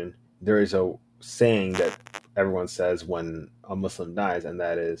religion, there is a saying that everyone says when a Muslim dies, and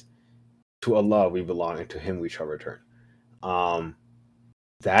that is, "To Allah we belong, and to Him we shall return."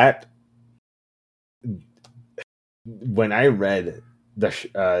 That when I read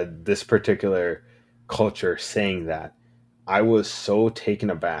this particular culture saying that, I was so taken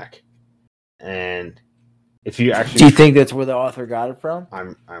aback. And if you actually, do you think that's where the author got it from?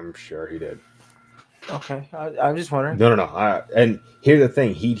 I'm sure he did. Okay, I'm just wondering. No. And here's the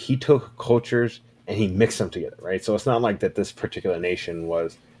thing: he took cultures and he mixed them together, right? So it's not like that this particular nation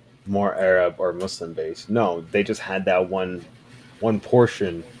was more Arab or Muslim based. No, they just had that one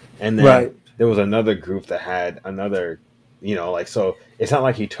portion, and then there was another group that had another, like, so it's not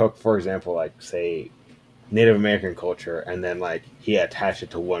like he took, for example, like say Native American culture and then like he attached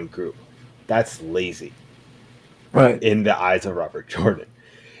it to one group. That's lazy, right? In the eyes of Robert Jordan.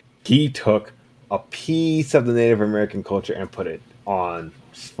 He took a piece of the Native American culture and put it on,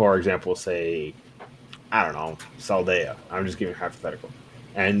 for example, say, I don't know, Saldea. I'm just giving hypothetical.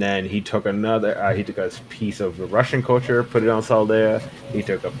 And then he took he took a piece of the Russian culture, put it on Saldea. He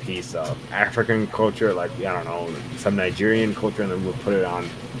took a piece of African culture, like, I don't know, some Nigerian culture, and then we'll put it on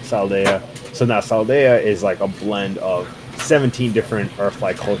Saldea. So now Saldea is like a blend of 17 different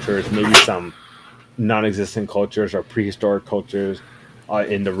Earth-like cultures, maybe some non-existent cultures or prehistoric cultures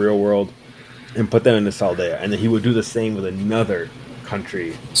in the real world, and put them into Saldea. And then he would do the same with another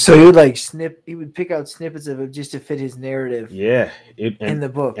country. So he would he would pick out snippets of it just to fit his narrative. Yeah, in the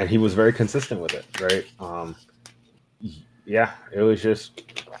book, and he was very consistent with it, right? Yeah, it was just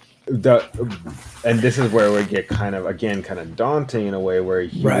and this is where it would get kind of daunting in a way, where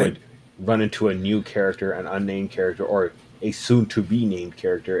he would run into a new character, an unnamed character, or a soon to be named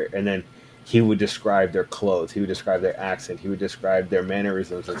character, and then he would describe their clothes, he would describe their accent, he would describe their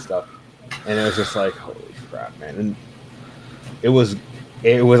mannerisms and stuff, and it was just like, holy crap, man! And it was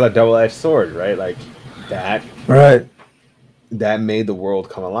a double-edged sword, right? Like that made the world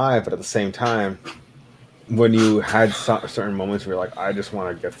come alive, but at the same time, when you had certain moments where you're like, I just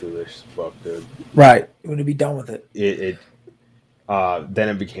want to get through this book, dude. Right. You want to be done with it. Then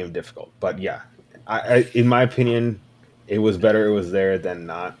it became difficult. But yeah, I in my opinion, it was better it was there than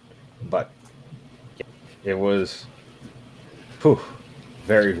not. But yeah, it was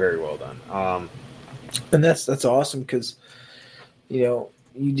very, very well done. And that's awesome, because you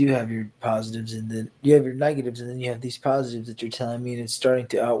do have your positives, and then you have your negatives, and then you have these positives that you're telling me, and it's starting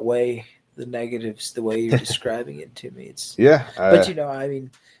to outweigh the negatives the way you're describing it to me. It's but I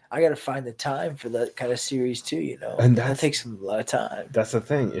mean, I got to find the time for that kind of series too. And that takes a lot of time. That's the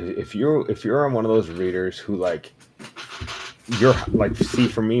thing. If you're one of those readers who like, you're like, see,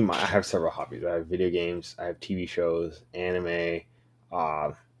 for me, I have several hobbies. I have video games, I have TV shows, anime,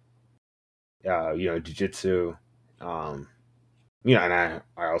 jiu-jitsu, and I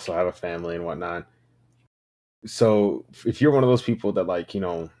also have a family and whatnot. So if you're one of those people that like,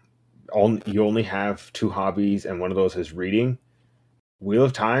 you only have 2 hobbies and one of those is reading, Wheel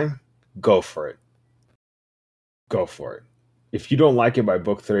of Time, go for it. Go for it. If you don't like it by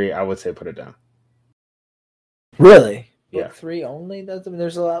book 3, I would say put it down. Really? Book 3 only?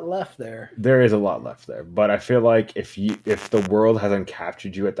 There's a lot left there. There is a lot left there, but I feel like if the world hasn't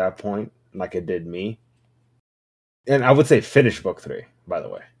captured you at that point, like it did me, and I would say finish book 3, by the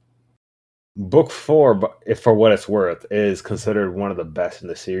way. Book 4, but if for what it's worth, is considered one of the best in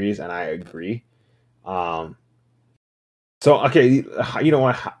the series, and I agree. So okay, you know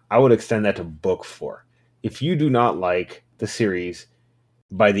what? I would extend that to book 4. If you do not like the series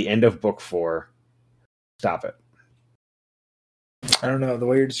by the end of book 4, stop it. I don't know. The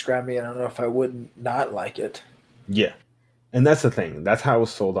way you're describing it, I don't know if I wouldn't not like it. Yeah. And that's the thing. That's how I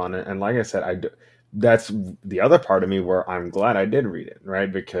was sold on it. And like I said, that's the other part of me where I'm glad I did read it,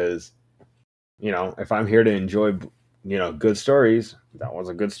 right? Because, if I'm here to enjoy, good stories, that was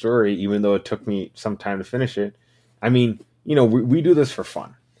a good story, even though it took me some time to finish it. I mean, we do this for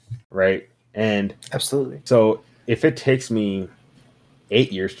fun, right? And absolutely. So if it takes me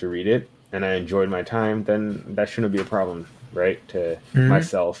 8 years to read it and I enjoyed my time, then that shouldn't be a problem, right? To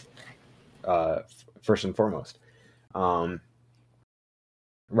myself, first and foremost. Right?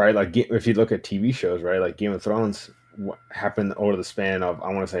 Like if you look at TV shows, right? Like Game of Thrones happened over the span of,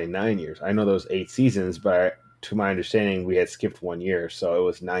 I want to say 9 years. I know those 8 seasons, but to my understanding, we had skipped 1 year. So it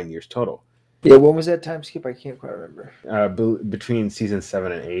was 9 years total. Yeah, when was that time skip? I can't quite remember. Between season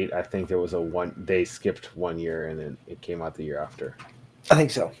 7 and 8, I think there was they skipped 1 year and then it came out the year after. I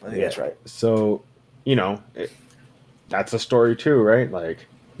think so. I think that's right. So, that's a story too, right? Like,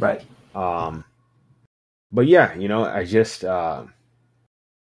 right. But yeah, I just,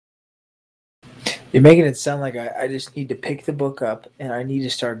 you're making it sound like I just need to pick the book up and I need to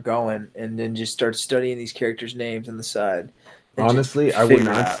start going and then just start studying these characters' names on the side. Honestly, I would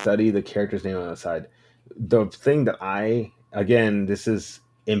not study the character's name on the side. The thing that this is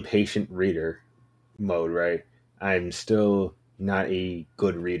impatient reader mode, right? I'm still not a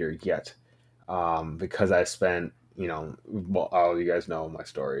good reader yet, because I spent, all you guys know my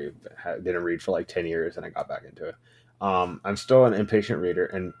story. Didn't read for like 10 years and I got back into it. I'm still an impatient reader,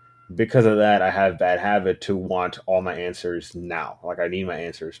 and because of that, I have bad habit to want all my answers now. Like I need my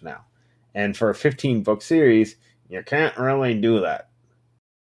answers now, and for a 15 book series, you can't really do that.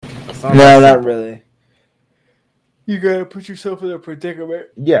 No, not really. You gotta put yourself in a predicament.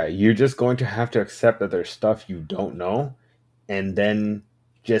 Yeah, you're just going to have to accept that there's stuff you don't know, and then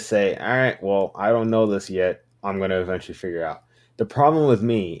just say, all right, well, I don't know this yet. I'm going to eventually figure out. The problem with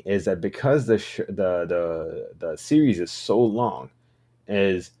me is that because the series is so long,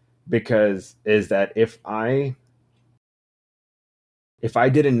 is that if I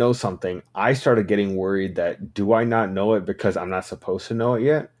didn't know something, I started getting worried that, do I not know it because I'm not supposed to know it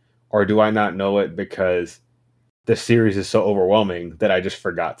yet? Or do I not know it because the series is so overwhelming that I just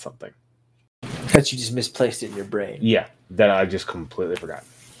forgot something? That you just misplaced it in your brain. Yeah, that I just completely forgot.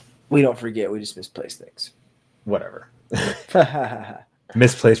 We don't forget, we just misplace things. Whatever.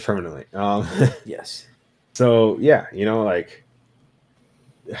 Misplaced permanently. Yes. So, yeah,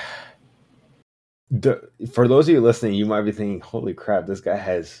 for those of you listening, you might be thinking, holy crap, this guy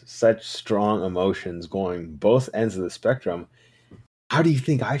has such strong emotions going both ends of the spectrum. How do you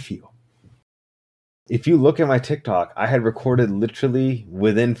think I feel? If you look at my TikTok, I had recorded literally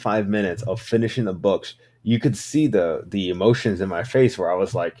within 5 minutes of finishing the books. You could see the emotions in my face where I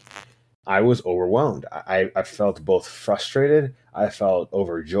was like, I was overwhelmed. I felt both frustrated. I felt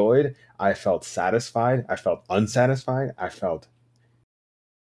overjoyed. I felt satisfied. I felt unsatisfied. I felt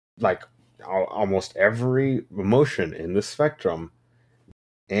like almost every emotion in the spectrum.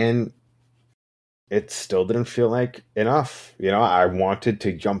 And it still didn't feel like enough. I wanted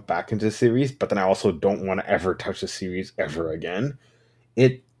to jump back into the series, but then I also don't want to ever touch the series ever again.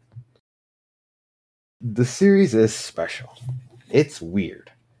 The series is special. It's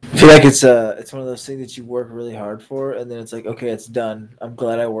weird. I feel like it's one of those things that you work really hard for, and then it's like, okay, it's done. I'm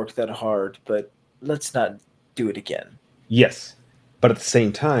glad I worked that hard, but let's not do it again. Yes, but at the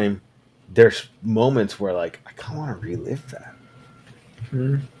same time, there's moments where like I kind of want to relive that.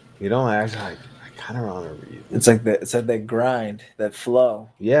 Mm-hmm. I kind of want to read. It's like that grind, that flow.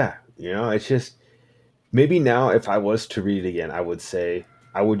 Yeah, it's just maybe now if I was to read it again, I would say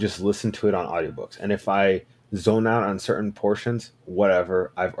I would just listen to it on audiobooks. And if I zone out on certain portions,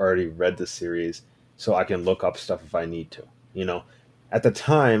 whatever, I've already read the series, so I can look up stuff if I need to. At the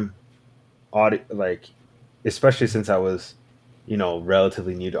time, especially since I was,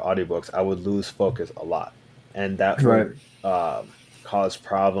 relatively new to audiobooks, I would lose focus a lot, and that would cause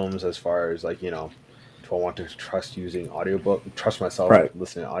problems as far as do I want to trust trust myself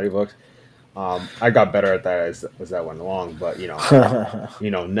listening to audiobooks. I got better at that as that went along, but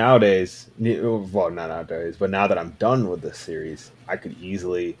nowadays, well, not nowadays, but now that I'm done with this series, I could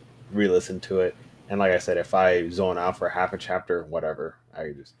easily re-listen to it. And like I said, if I zone out for half a chapter, whatever, I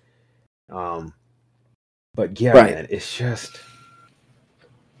could just. But yeah, man, it's just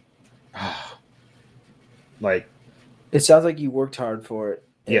like. It sounds like you worked hard for it.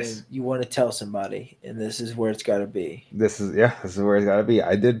 And yes. You want to tell somebody, and this is where it's got to be. This is where it's got to be.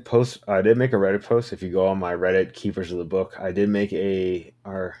 I did make a Reddit post. If you go on my Reddit, Keepers of the Book, I did make it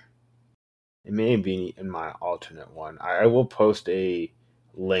may be in my alternate one. I will post a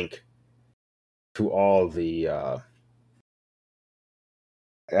link to all the. I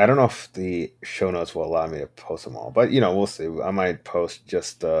don't know if the show notes will allow me to post them all, but we'll see. I might post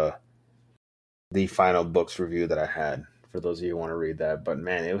just the final books review that I had for those of you who want to read that. But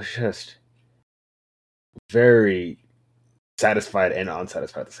man, it was just very satisfied and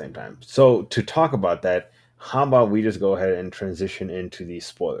unsatisfied at the same time. So to talk about that, how about we just go ahead and transition into the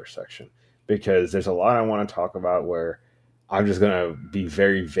spoiler section, because there's a lot I want to talk about where I'm just going to be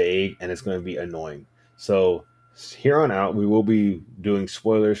very vague and it's going to be annoying. So here on out, we will be doing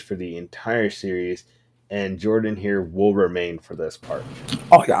spoilers for the entire series, and Jordan here will remain for this part.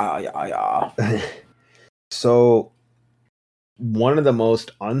 Oh, yeah. So one of the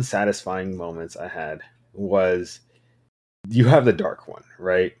most unsatisfying moments I had was you have the Dark One,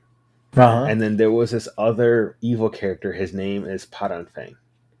 right? Uh-huh. And then there was this other evil character. His name is Padan Fang.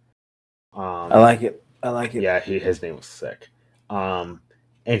 I like it. Yeah, his name was sick. And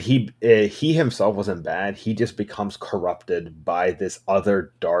he himself wasn't bad. He just becomes corrupted by this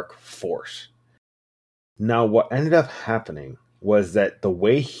other dark force. Now, what ended up happening was that the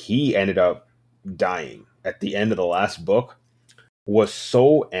way he ended up dying at the end of the last book was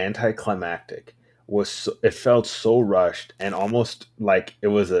so anticlimactic. It felt so rushed and almost like it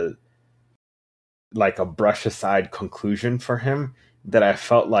was a brush aside conclusion for him, that I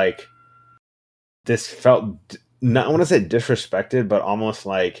felt like this felt, not, I want to say disrespected, but almost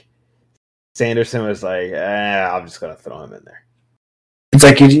like Sanderson was like, I'm just gonna throw him in there. It's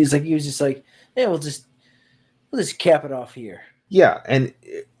like he was just like, yeah, we'll just cap it off here. Yeah, and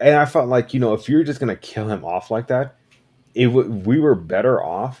I felt like, if you're just gonna kill him off like that, we were better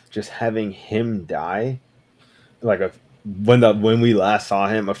off just having him die, when we last saw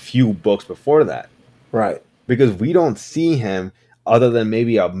him a few books before that, right? Because we don't see him other than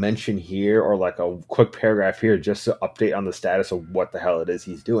maybe a mention here or like a quick paragraph here just to update on the status of what the hell it is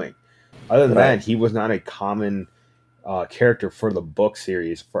he's doing. Other than that, he was not a common character for the book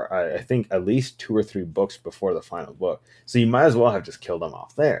series for I think at least 2 or 3 books before the final book. So you might as well have just killed him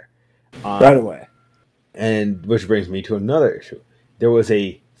off there right away. And which brings me to another issue. There was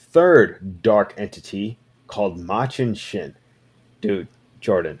a third dark entity called Machin Shin. Dude,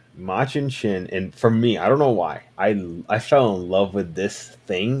 Jordan, Machin Shin, and for me, I don't know why, I fell in love with this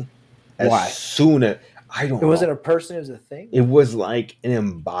thing as soon as It wasn't a person, it was a thing? It was like an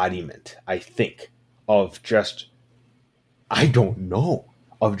embodiment, I think, of just, I don't know,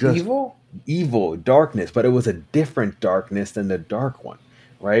 of just evil darkness, but it was a different darkness than the Dark One,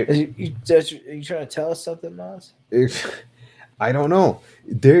 right? Are you trying to tell us something, Maz? I don't know.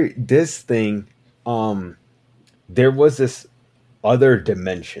 There was this other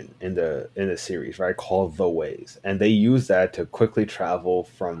dimension in the series, right, called the Ways, and they use that to quickly travel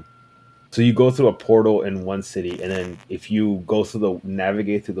from. So you go through a portal in one city, and then if you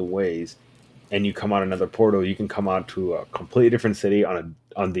navigate through the Ways, and you come out another portal, you can come out to a completely different city on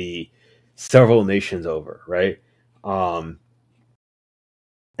the several nations over, right? And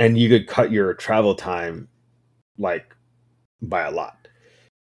you could cut your travel time by a lot.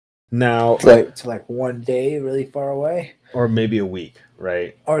 Now, to like one day, really far away, or maybe a week,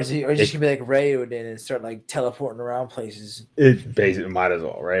 right? Or is he just gonna be like radioed in and start like teleporting around places? It basically might as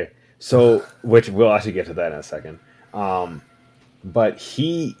well, right? So, which we'll actually get to that in a second. But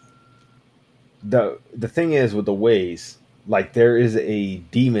the thing is with the Ways, like there is a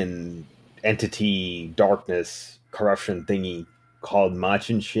demon entity, darkness, corruption thingy called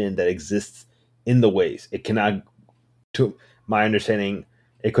Machin Shin that exists in the Ways. It cannot, to my understanding,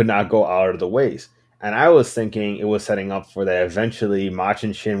 it could not go out of the ways. And I was thinking it was setting up for that eventually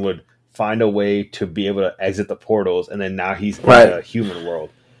Machin Shin would find a way to be able to exit the portals, and then now he's in the human world.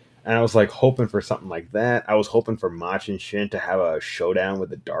 And I was like hoping for something like that. I was hoping for Machin Shin to have a showdown with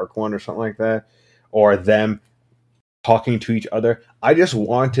the Dark One or something like that, or them talking to each other. I just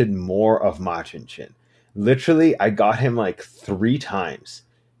wanted more of Machin Shin. Literally, I got him like 3 times,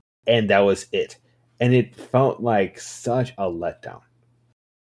 and that was it. And it felt like such a letdown.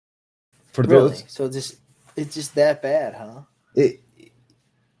 For those, so it's just that bad, huh?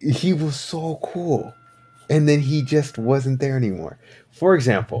 He was so cool, and then he just wasn't there anymore. For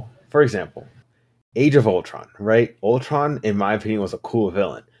example, Age of Ultron, right? Ultron, in my opinion, was a cool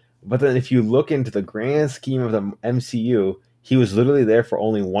villain. But then if you look into the grand scheme of the MCU, he was literally there for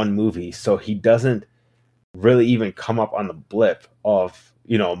only 1 movie, so he doesn't really even come up on the blip of,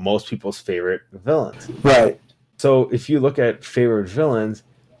 most people's favorite villains. Right. So if you look at favorite villains,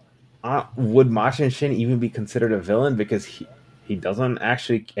 would Machin Shin even be considered a villain? Because he doesn't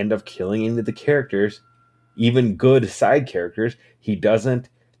actually end up killing any of the characters, even good side characters. He doesn't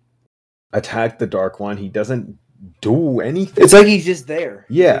attack the Dark One. He doesn't do anything. It's like he's just there.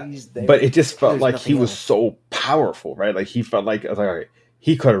 Yeah, he's there. But it just felt like he was so powerful, right? Like he felt like, I was like, okay,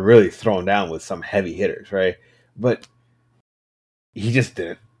 he could have really thrown down with some heavy hitters, right? But he just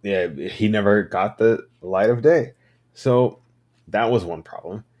didn't. Yeah, he never got the light of day. So that was one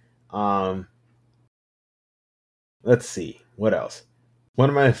problem. Let's see. What else? One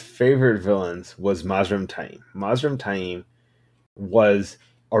of my favorite villains was Mazrim Taim. Mazrim Taim was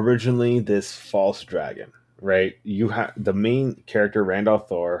originally this false dragon, right? You have the main character, Randolph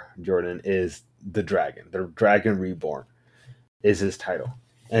Thor Jordan, is the Dragon Reborn is his title.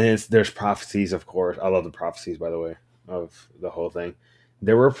 And there's prophecies, of course. I love the prophecies, by the way, of the whole thing.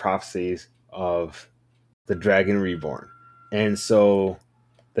 There were prophecies of the Dragon Reborn. And so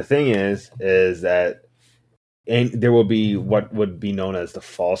the thing is that there will be what would be known as the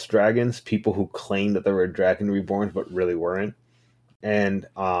false dragons, people who claim that they were Dragon Reborns but really weren't. And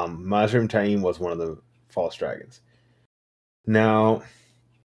Mazrim Taim was one of the false dragons. Now,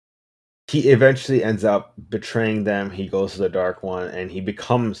 he eventually ends up betraying them. He goes to the Dark One, and he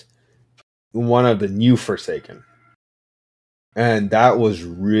becomes one of the new Forsaken. And that was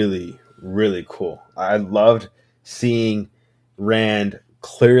really, really cool. I loved seeing Rand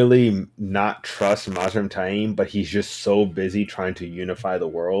clearly not trust Mazrim Taim, but he's just so busy trying to unify the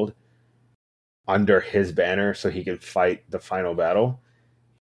world under his banner so he can fight the final battle.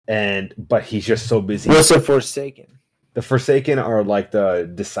 But he's just so busy. What's the Forsaken? The Forsaken are like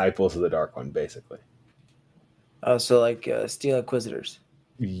the disciples of the Dark One, basically. Oh, so like Steel Inquisitors.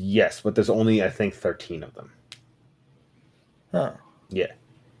 Yes, but there's only, I think, 13 of them. Huh. Yeah.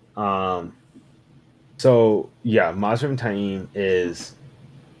 So yeah, Mazrim Taim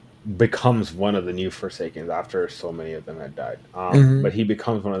becomes one of the new Forsakens after so many of them had died. But he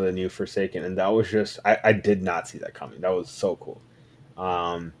becomes one of the new Forsaken, and that was just I did not see that coming. That was so cool.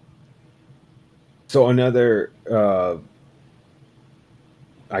 So another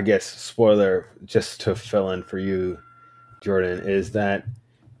I guess spoiler just to fill in for you, Jordan, is that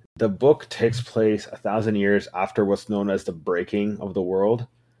the book takes place 1,000 years after what's known as the breaking of the world.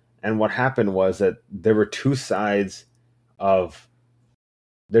 And what happened was that there were 2 sides of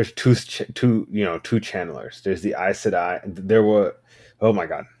there's two channelers. There's the Aes Sedai.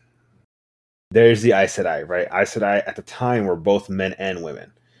 There's the Aes Sedai, right? Aes Sedai at the time were both men and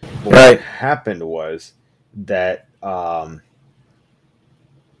women. But right. What happened was that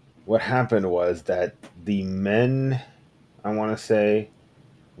the men, I want to say,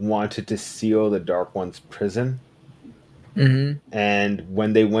 wanted to seal the Dark One's prison. And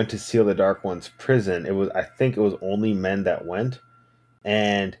when they went to seal the Dark One's prison, I think it was only men that went.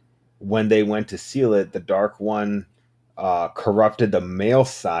 And when they went to seal it, the Dark One corrupted the male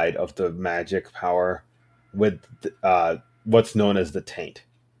side of the magic power with what's known as the taint.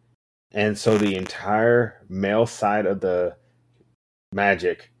 And so the entire male side of the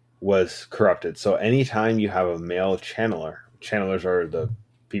magic was corrupted. So anytime you have a male channelers are the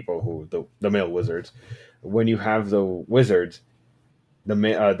people who the male wizards. When you have the wizards, the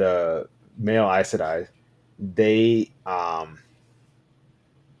male Aes Sedai, they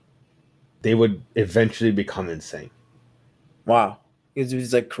would eventually become insane. Wow. Because it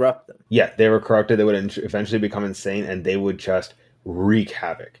was like corrupt them. Yeah, they were corrupted. They would eventually become insane, and they would just wreak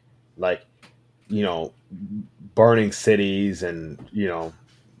havoc. Like, burning cities and,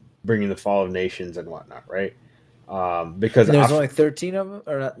 bringing the fall of nations and whatnot, right? Because there was only 13 of them?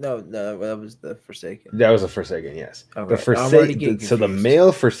 Or not? No, that was the Forsaken. That was the Forsaken, yes. Okay. The Forsaken, so the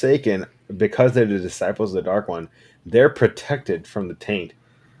male Forsaken, because they're the disciples of the Dark One, they're protected from the taint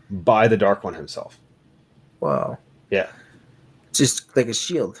by the Dark One himself. Wow. Yeah. Just like a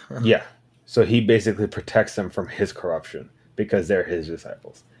shield. Yeah. So he basically protects them from his corruption because they're his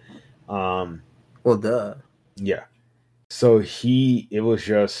disciples. Well, duh. Yeah. So it was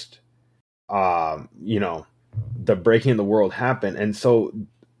just, you know, the breaking of the world happened. And so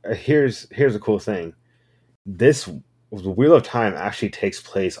here's a cool thing. The Wheel of Time actually takes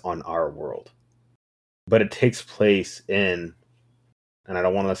place on our world, but it takes place in, and I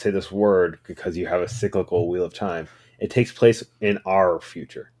don't want to say this word because you have a cyclical Wheel of Time. It takes place in our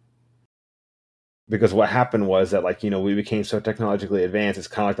future. Because what happened was that, like, you know, we became so technologically advanced. It's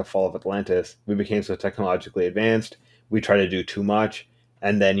kind of like the fall of Atlantis. We became so technologically advanced. We tried to do too much.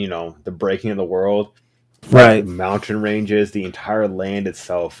 And then, you know, the breaking of the world, right? Mountain ranges, the entire land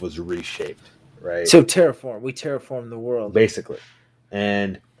itself was reshaped, right? So we terraformed the world. Basically.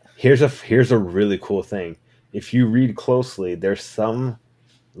 And here's a really cool thing. If you read closely, there's some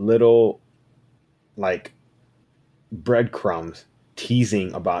little, like, breadcrumbs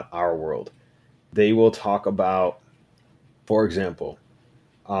teasing about our world. They will talk about, for example,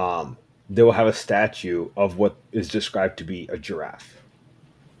 they will have a statue of what is described to be a giraffe.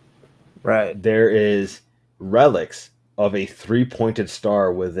 Right. There is relics of a 3-pointed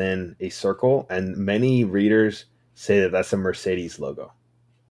star within a circle, and many readers say that that's a Mercedes logo.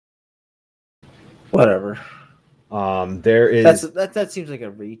 Whatever. There is that seems like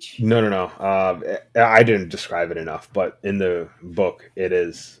a reach. No. I didn't describe it enough, but in the book, it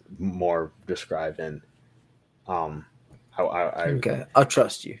is more described. And okay, I'll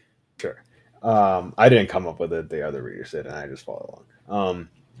trust you. Sure. I didn't come up with it; the other readers did, and I just follow along.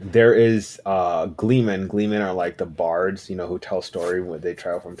 There is Gleeman. Gleeman are like the bards, you know, who tell story when they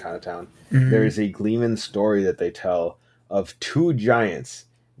travel from town to town. Mm-hmm. There is a Gleeman story that they tell of two giants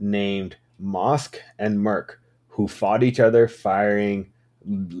named Mosk and Merk who fought each other, firing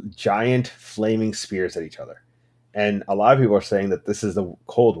giant flaming spears at each other. And a lot of people are saying that this is the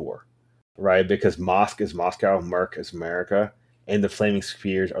Cold War, right? Because Mosk is Moscow, Merk is America, and the flaming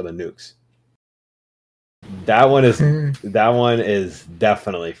spears are the nukes. That one is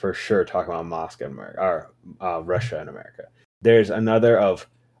definitely for sure talking about Moscow and America, or Russia and America. There's another of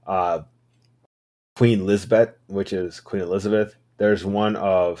Queen Elizabeth, which is Queen Elizabeth. There's one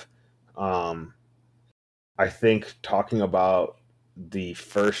of I think talking about the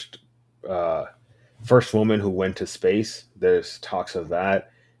first woman who went to space. There's talks of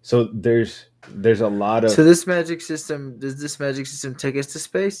that. So there's a lot of. So does this magic system take us to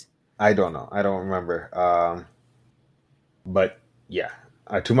space? I don't know. I don't remember. But yeah,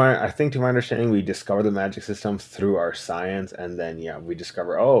 to my understanding, we discover the magic system through our science, and then we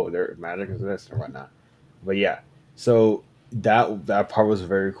discover there magic exists or whatnot. But yeah, so that part was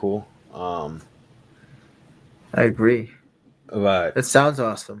very cool. I agree. But it sounds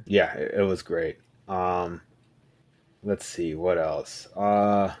awesome. Yeah, it was great. Let's see what else.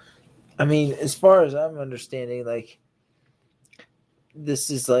 I mean, as far as I'm understanding, like this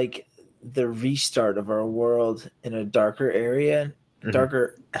is like the restart of our world in a darker area,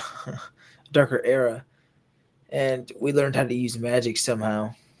 darker era, and we learned how to use magic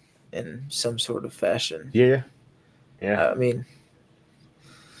somehow, in some sort of fashion. Yeah. I mean,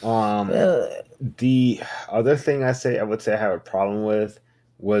 the other thing I would say I have a problem with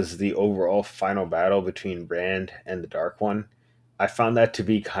was the overall final battle between Rand and the Dark One. I found that to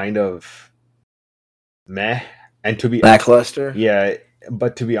be kind of meh, and to be lackluster. Yeah,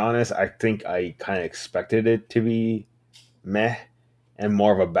 but to be honest, I think I kind of expected it to be meh, and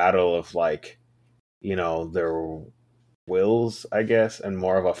more of a battle of, like, you know, their wills, I guess, and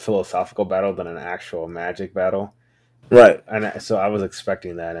more of a philosophical battle than an actual magic battle. Right. And so I was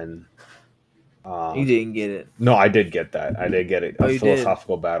expecting that, and you didn't get it. No, I did get that. I did get it. A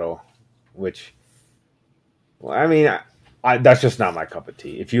philosophical battle, which, well, I mean, that's just not my cup of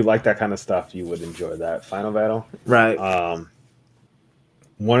tea. If you like that kind of stuff, you would enjoy that final battle. Right.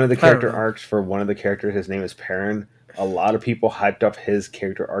 One of the character arcs for one of the characters, his name is Perrin. A lot of people hyped up his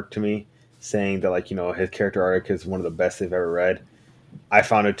character arc to me, saying that, like, you know, his character arc is one of the best they've ever read. I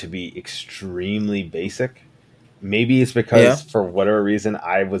found it to be extremely basic. Maybe it's because for whatever reason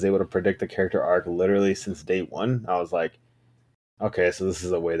I was able to predict the character arc literally since day one. I was like, okay, so this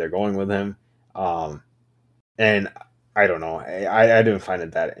is the way they're going with him. And I don't know. I didn't find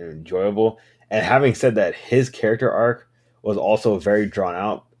it that enjoyable. And having said that, his character arc was also very drawn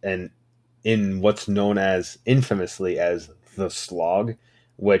out, and in what's known as infamously as the Slog,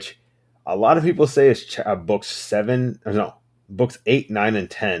 which a lot of people say is books 8, 9, and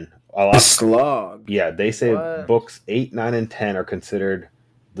 10. The Slog. Yeah, they say books 8, 9, and 10 are considered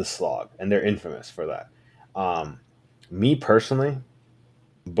the Slog, and they're infamous for that. Me personally,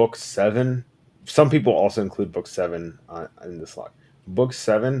 Book 7. Some people also include Book 7 in this log. Book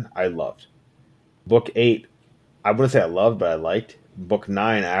 7, I loved. Book 8, I wouldn't say I loved, but I liked. Book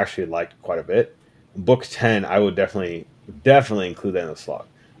 9, I actually liked quite a bit. Book 10, I would definitely include that in the slog.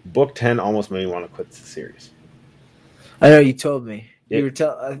 Book 10 almost made me want to quit the series. I know you told me. You were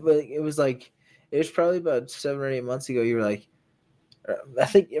it was like, it was probably about 7 or 8 months ago. You were like,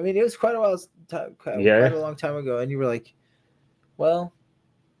 I mean, it was quite a quite a long time ago. And you were like, well,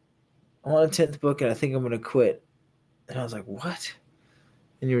 I'm on the 10th book and I think I'm going to quit. And I was like, what?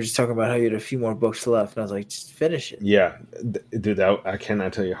 And you were just talking about how you had a few more books left. And I was like, just finish it. Yeah. Dude, I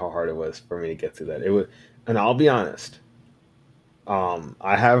cannot tell you how hard it was for me to get through that. It was, and I'll be honest.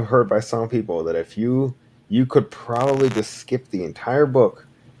 I have heard by some people that if you could probably just skip the entire book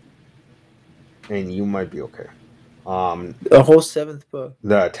and you might be okay. The whole 7th book,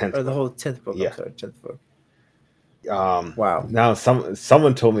 the 10th, or the whole 10th book. Yeah. I'm sorry, 10th book. Wow. Now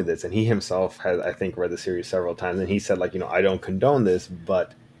someone told me this, and he himself has, I think, read the series several times, and he said, like, I don't condone this,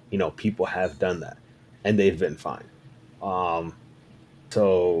 but people have done that, and they've been fine.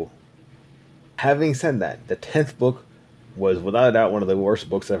 So having said that, the 10th book was without a doubt one of the worst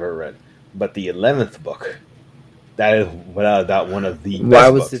books I've ever read, but the 11th book, that is without a doubt one of the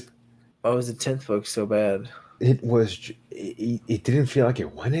best books. Why was the 10th book so bad? It didn't feel like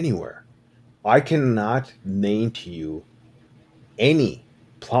it went anywhere. I cannot name to you any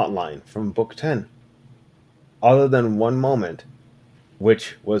plot line from book 10 other than one moment,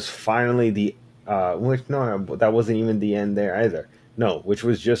 which was finally that wasn't even the end there either. No, which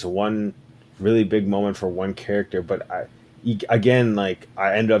was just one really big moment for one character. But I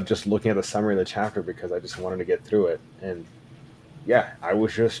ended up just looking at the summary of the chapter because I just wanted to get through it. And yeah, I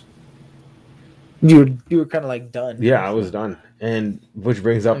was just... You were kind of like done. Yeah, I was done. And which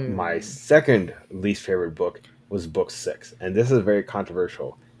brings up my second least favorite book was book 6. And this is very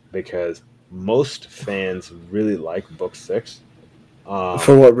controversial because most fans really like book 6.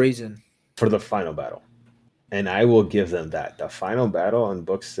 For what reason? For the final battle. And I will give them that. The final battle in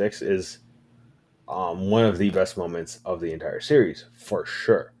book 6 is one of the best moments of the entire series, for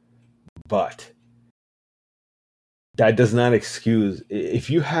sure. But that does not excuse...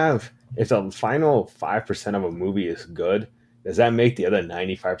 If the final 5% of a movie is good, does that make the other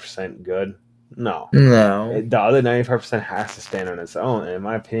 95% good? No. The other 95% has to stand on its own, and in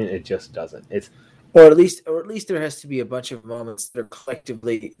my opinion, it just doesn't. Or at least there has to be a bunch of moments that are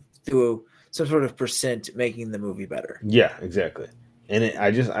collectively through some sort of percent making the movie better. Yeah, exactly. And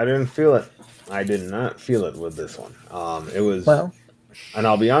I didn't feel it. I did not feel it with this one. It was... Well, and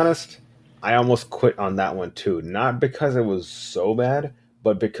I'll be honest, I almost quit on that one too. Not because it was so bad,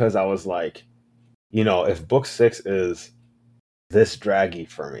 but because I was like, if book 6 is this draggy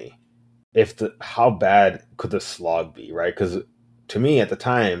for me, how bad could the slog be, right? Because to me at the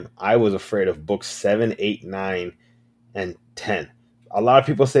time, I was afraid of books 7, 8, 9, and 10. A lot of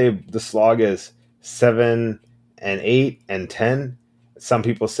people say the slog is 7 and 8 and 10. Some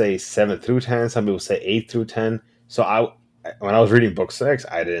people say 7 through 10. Some people say 8 through 10. So when I was reading book 6,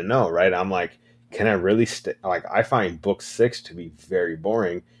 I didn't know, right? I'm like, can I really I find book 6 to be very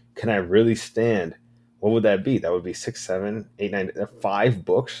boring. Can I really stand? What would that be? That would be 6, 7, 8, 9, 5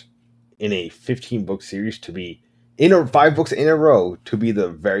 books in a 15-book series to be 5 books in a row to be the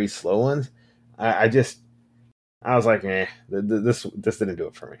very slow ones. I was like, this didn't do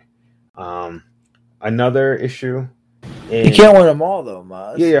it for me. Another issue. You can't win them all though,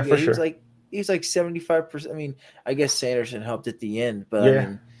 Maz. Yeah, for sure. He's like 75%. I mean, I guess Sanderson helped at the end, but I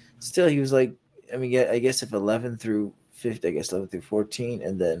mean, still, he was like, I mean, I guess if 11 through 50, I guess 11 through 14,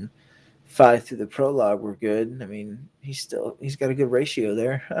 and then 5 through the prologue were good. I mean, he's got a good ratio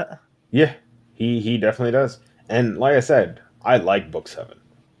there. Yeah, he definitely does. And like I said, I like book 7.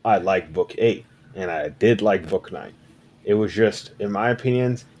 I like book 8, and I did like book 9. It was just, in my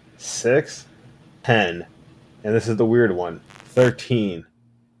opinion, 6, 10, and this is the weird one, 13,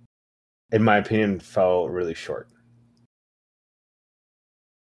 in my opinion, fell really short.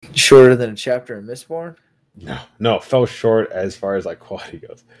 Shorter than a chapter in Mistborn? No, fell short as far as like quality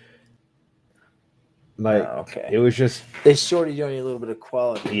goes. Like, okay. It was just... They shorted you on a little bit of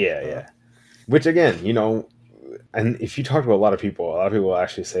quality. Yeah. Which again, and if you talk to a lot of people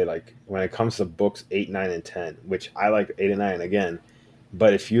actually say, like, when it comes to books 8, 9, and 10, which I like 8 and 9 again,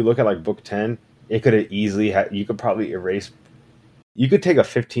 but if you look at like book 10, it could have easily you could probably erase... You could take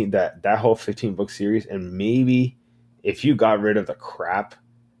that whole 15-book series, and maybe if you got rid of the crap,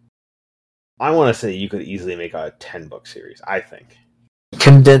 I want to say you could easily make a 10-book series, I think.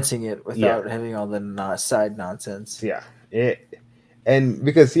 Condensing it without having all the side nonsense. Yeah. And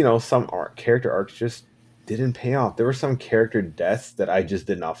because, some character arcs just didn't pay off. There were some character deaths that I just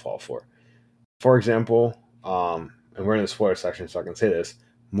did not fall for. For example, and we're in the spoiler section, so I can say this: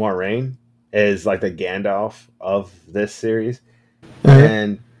 Moiraine is like the Gandalf of this series,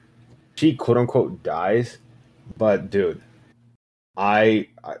 and she quote unquote dies. But dude, I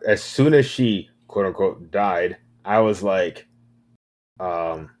as soon as she quote unquote died, I was like,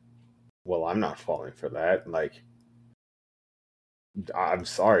 well, I'm not falling for that. Like, I'm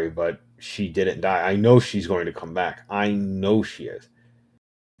sorry, but she didn't die. I know she's going to come back. I know she is.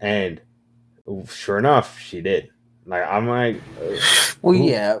 And sure enough, she did. Like, I'm like, well,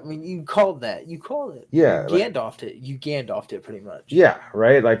 yeah. I mean, you called that. You called it. Yeah, you Gandalfed it. You Gandalfed it pretty much. Yeah,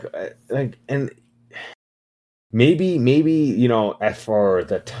 right. Like, and maybe you know, for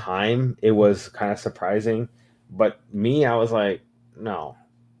the time, it was kind of surprising. But me, I was like, no,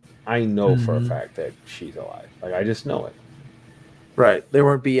 I know for a fact that she's alive. Like, I just know it. Right. They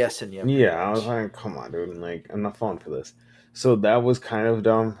weren't BSing you. Yeah, I was like, come on, dude. Like, I'm not falling for this. So that was kind of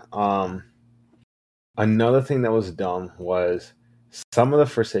dumb. Another thing that was dumb was some of the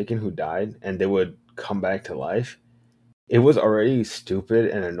Forsaken who died and they would come back to life. It was already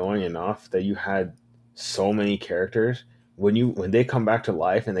stupid and annoying enough that you had so many characters. When they come back to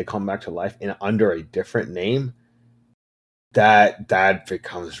life and they come back to life in under a different name, that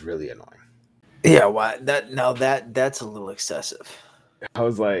becomes really annoying. Yeah, why that's a little excessive. I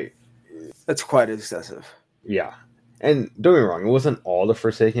was like, that's quite excessive. Yeah. And don't get me wrong, it wasn't all the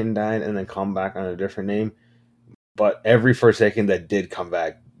Forsaken died and then come back on a different name, but every Forsaken that did come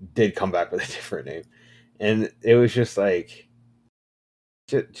back with a different name. And it was just like,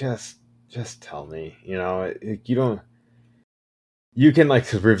 just tell me, you know, you don't. You can like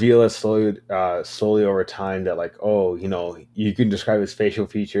reveal it slowly over time that like, oh, you know, you can describe his facial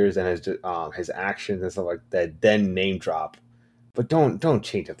features and his actions and stuff like that. Then name drop, but don't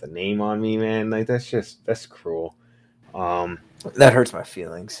change up the name on me, man. Like that's cruel. That hurts my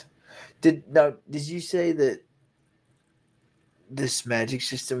feelings. Did you say that this magic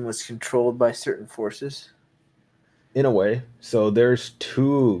system was controlled by certain forces? In a way. So there's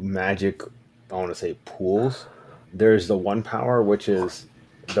two magic, I want to say, pools. There's the one power, which is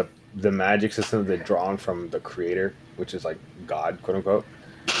the magic system that's drawn from the creator, which is like God, quote unquote.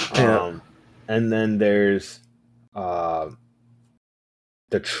 Yeah. And then there's the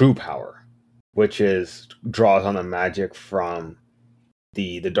true power, which is draws on the magic from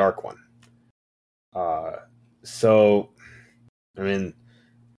the dark one. So I mean,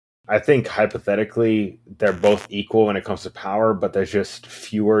 I think hypothetically they're both equal when it comes to power, but there's just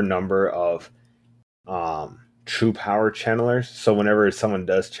fewer number of true power channelers. So whenever someone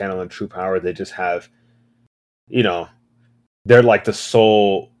does channel in true power, they just have, you know, they're like the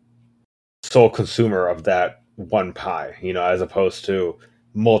sole consumer of that one pie, you know, as opposed to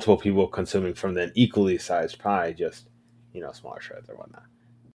multiple people consuming from an equally sized pie, just, you know, smaller shreds or whatnot.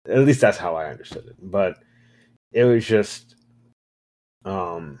 At least that's how I understood it. But it was just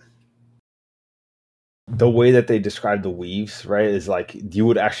the way that they describe the weaves, right, is like you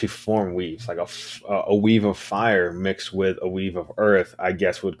would actually form weaves, like a weave of fire mixed with a weave of earth, I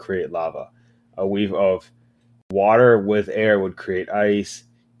guess, would create lava. A weave of water with air would create ice.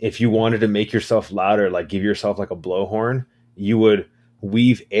 If you wanted to make yourself louder, like give yourself like a blowhorn, you would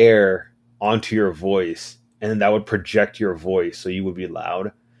weave air onto your voice, and that would project your voice, so you would be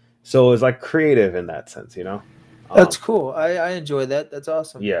loud. So it was like creative in that sense, you know. That's cool. I enjoy that. That's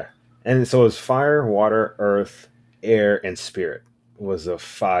awesome. Yeah. And so it was fire, water, earth, air, and spirit was the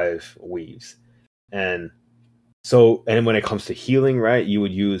 5 weaves. And so, and when it comes to healing, right, you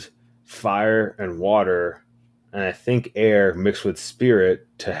would use fire and water, and I think air mixed with spirit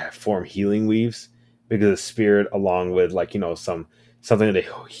to form healing weaves, because the spirit, along with like, you know, something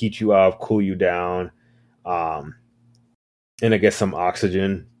to heat you up, cool you down, and I guess some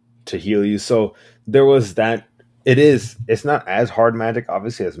oxygen to heal you. So there was that. It's not as hard magic,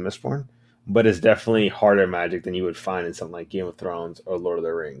 obviously, as Mistborn, but it's definitely harder magic than you would find in something like Game of Thrones or Lord of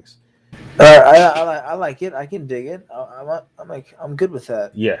the Rings. I like it. I can dig it. I'm good with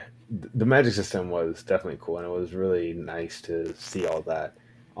that. Yeah, the magic system was definitely cool, and it was really nice to see all that.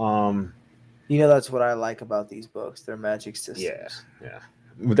 You know, that's what I like about these books. They're magic systems. Yeah.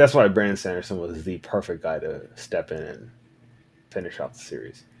 That's why Brandon Sanderson was the perfect guy to step in and finish off the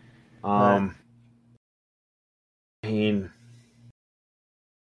series. Right. I mean,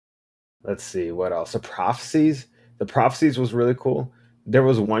 let's see what else. The prophecies was really cool. There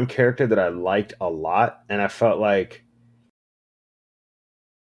was one character that I liked a lot, and I felt like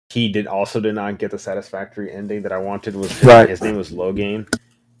he did not get the satisfactory ending that I wanted. His name was Logain,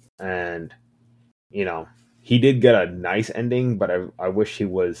 and you know, he did get a nice ending, but I wish he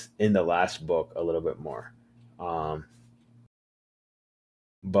was in the last book a little bit more. Um,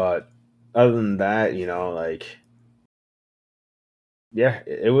 but other than that, yeah,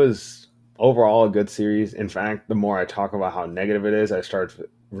 it was overall a good series. In fact, the more I talk about how negative it is, I start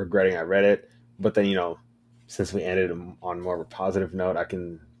regretting I read it. But then, since we ended on more of a positive note, I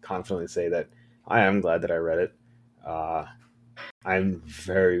can confidently say that I am glad that I read it. Uh, I'm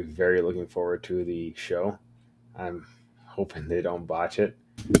very, very looking forward to the show. I'm hoping they don't botch it.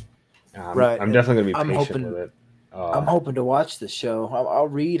 Right. I'm definitely going to I'm be patient hoping with it. I'm hoping to watch the show. I'll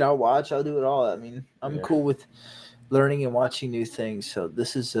read, I'll watch, I'll do it all. I mean, I'm Yeah. cool with learning and watching new things. So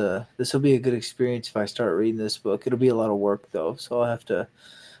this will be a good experience if I start reading this book. It'll be a lot of work though, so I'll have to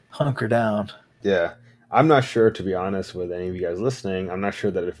hunker down. Yeah. I'm not sure, to be honest, with any of you guys listening. I'm not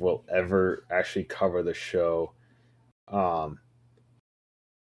sure that if we'll ever actually cover the show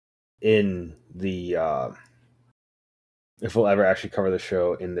in the if we'll ever actually cover the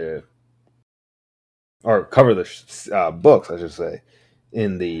show in the or cover the books, I should say,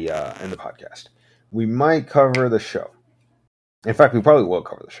 in the podcast. We might cover the show. In fact, we probably will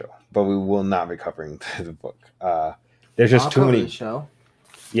cover the show, but we will not be covering the book. There's just too many. The show.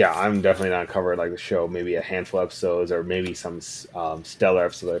 Yeah, I'm definitely not covering like the show. Maybe a handful of episodes, or maybe some stellar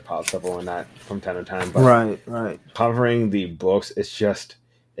episode that pops up on that from time to time. But right. Covering the books,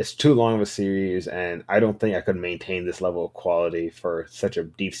 it's too long of a series, and I don't think I could maintain this level of quality for such a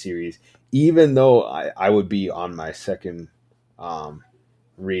deep series. Even though I would be on my second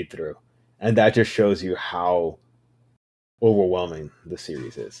read through, and that just shows you how overwhelming the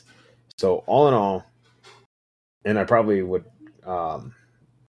series is. So all in all, and I probably would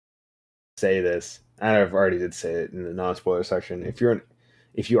say this, and I've already did say it in the non-spoiler section. If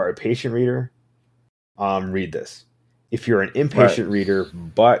you are a patient reader, read this. If you're an impatient reader,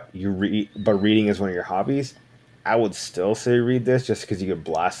 but reading is one of your hobbies, I would still say read this just because you could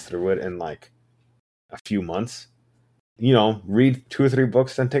blast through it in like a few months. Read 2 or 3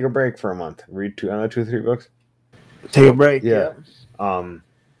 books, then take a break for a month. Read another 2 or 3 books. Take a break. Yeah. I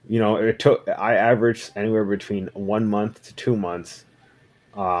averaged anywhere between 1 month to 2 months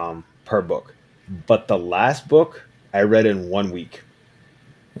per book. But the last book I read in 1 week.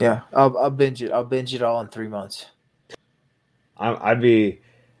 Yeah, I'll binge it. I'll binge it all in 3 months. I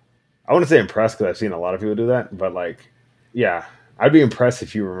wouldn't say impressed because I've seen a lot of people do that, but yeah, I'd be impressed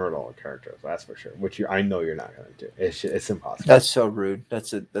if you remembered all the characters. That's for sure. Which I know you're not going to do. It's impossible. That's so rude.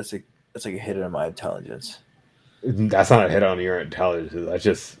 That's like a hit on my intelligence. That's not a hit on your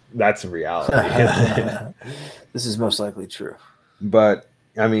intelligence. That's reality. This is most likely true. But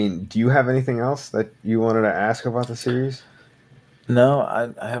I mean, do you have anything else that you wanted to ask about the series? No,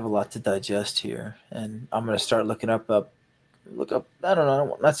 I have a lot to digest here, and I'm gonna start looking up. I don't know. I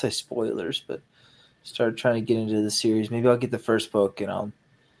don't not say spoilers, but start trying to get into the series. Maybe I'll get the first book and I'll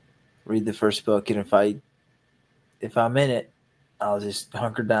read the first book, and if I'm in it, I'll just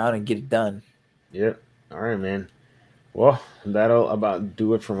hunker down and get it done. Yep. All right, man. Well, that'll about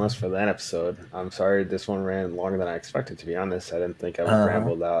do it from us for that episode. I'm sorry this one ran longer than I expected, to be honest. I didn't think I would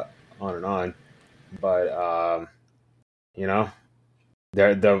rambled out on and on. But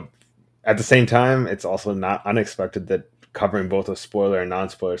at the same time, it's also not unexpected that covering both a spoiler and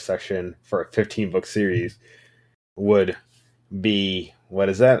non-spoiler section for a 15-book series would be, what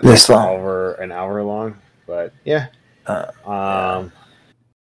is that? This long. Over an hour long. But yeah.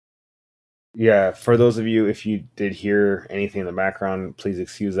 Yeah, for those of you, if you did hear anything in the background, please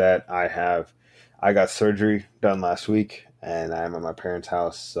excuse that. I got surgery done last week, and I'm at my parents'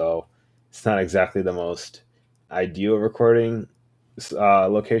 house, so it's not exactly the most ideal recording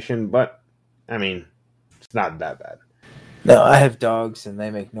location, but I mean, it's not that bad. No, I have dogs, and they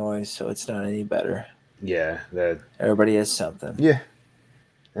make noise, so it's not any better. Yeah, everybody has something. Yeah.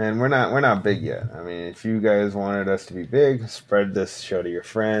 And we're not big yet. I mean, if you guys wanted us to be big, spread this show to your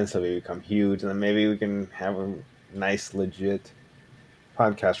friends so we become huge, and then maybe we can have a nice, legit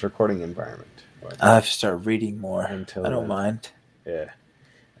podcast recording environment. But I have to start reading more. I don't mind. Yeah.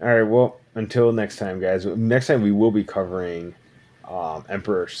 All right. Well, until next time, guys. Next time we will be covering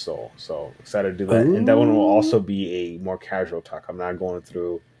Emperor's Soul. So excited to do that. Ooh. And that one will also be a more casual talk. I'm not going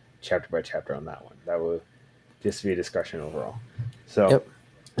through chapter by chapter on that one. That will just be a discussion overall. So. Yep.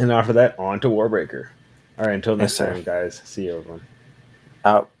 And after that, on to Warbreaker. All right, until next time, guys. See you, everyone.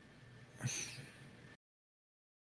 Out.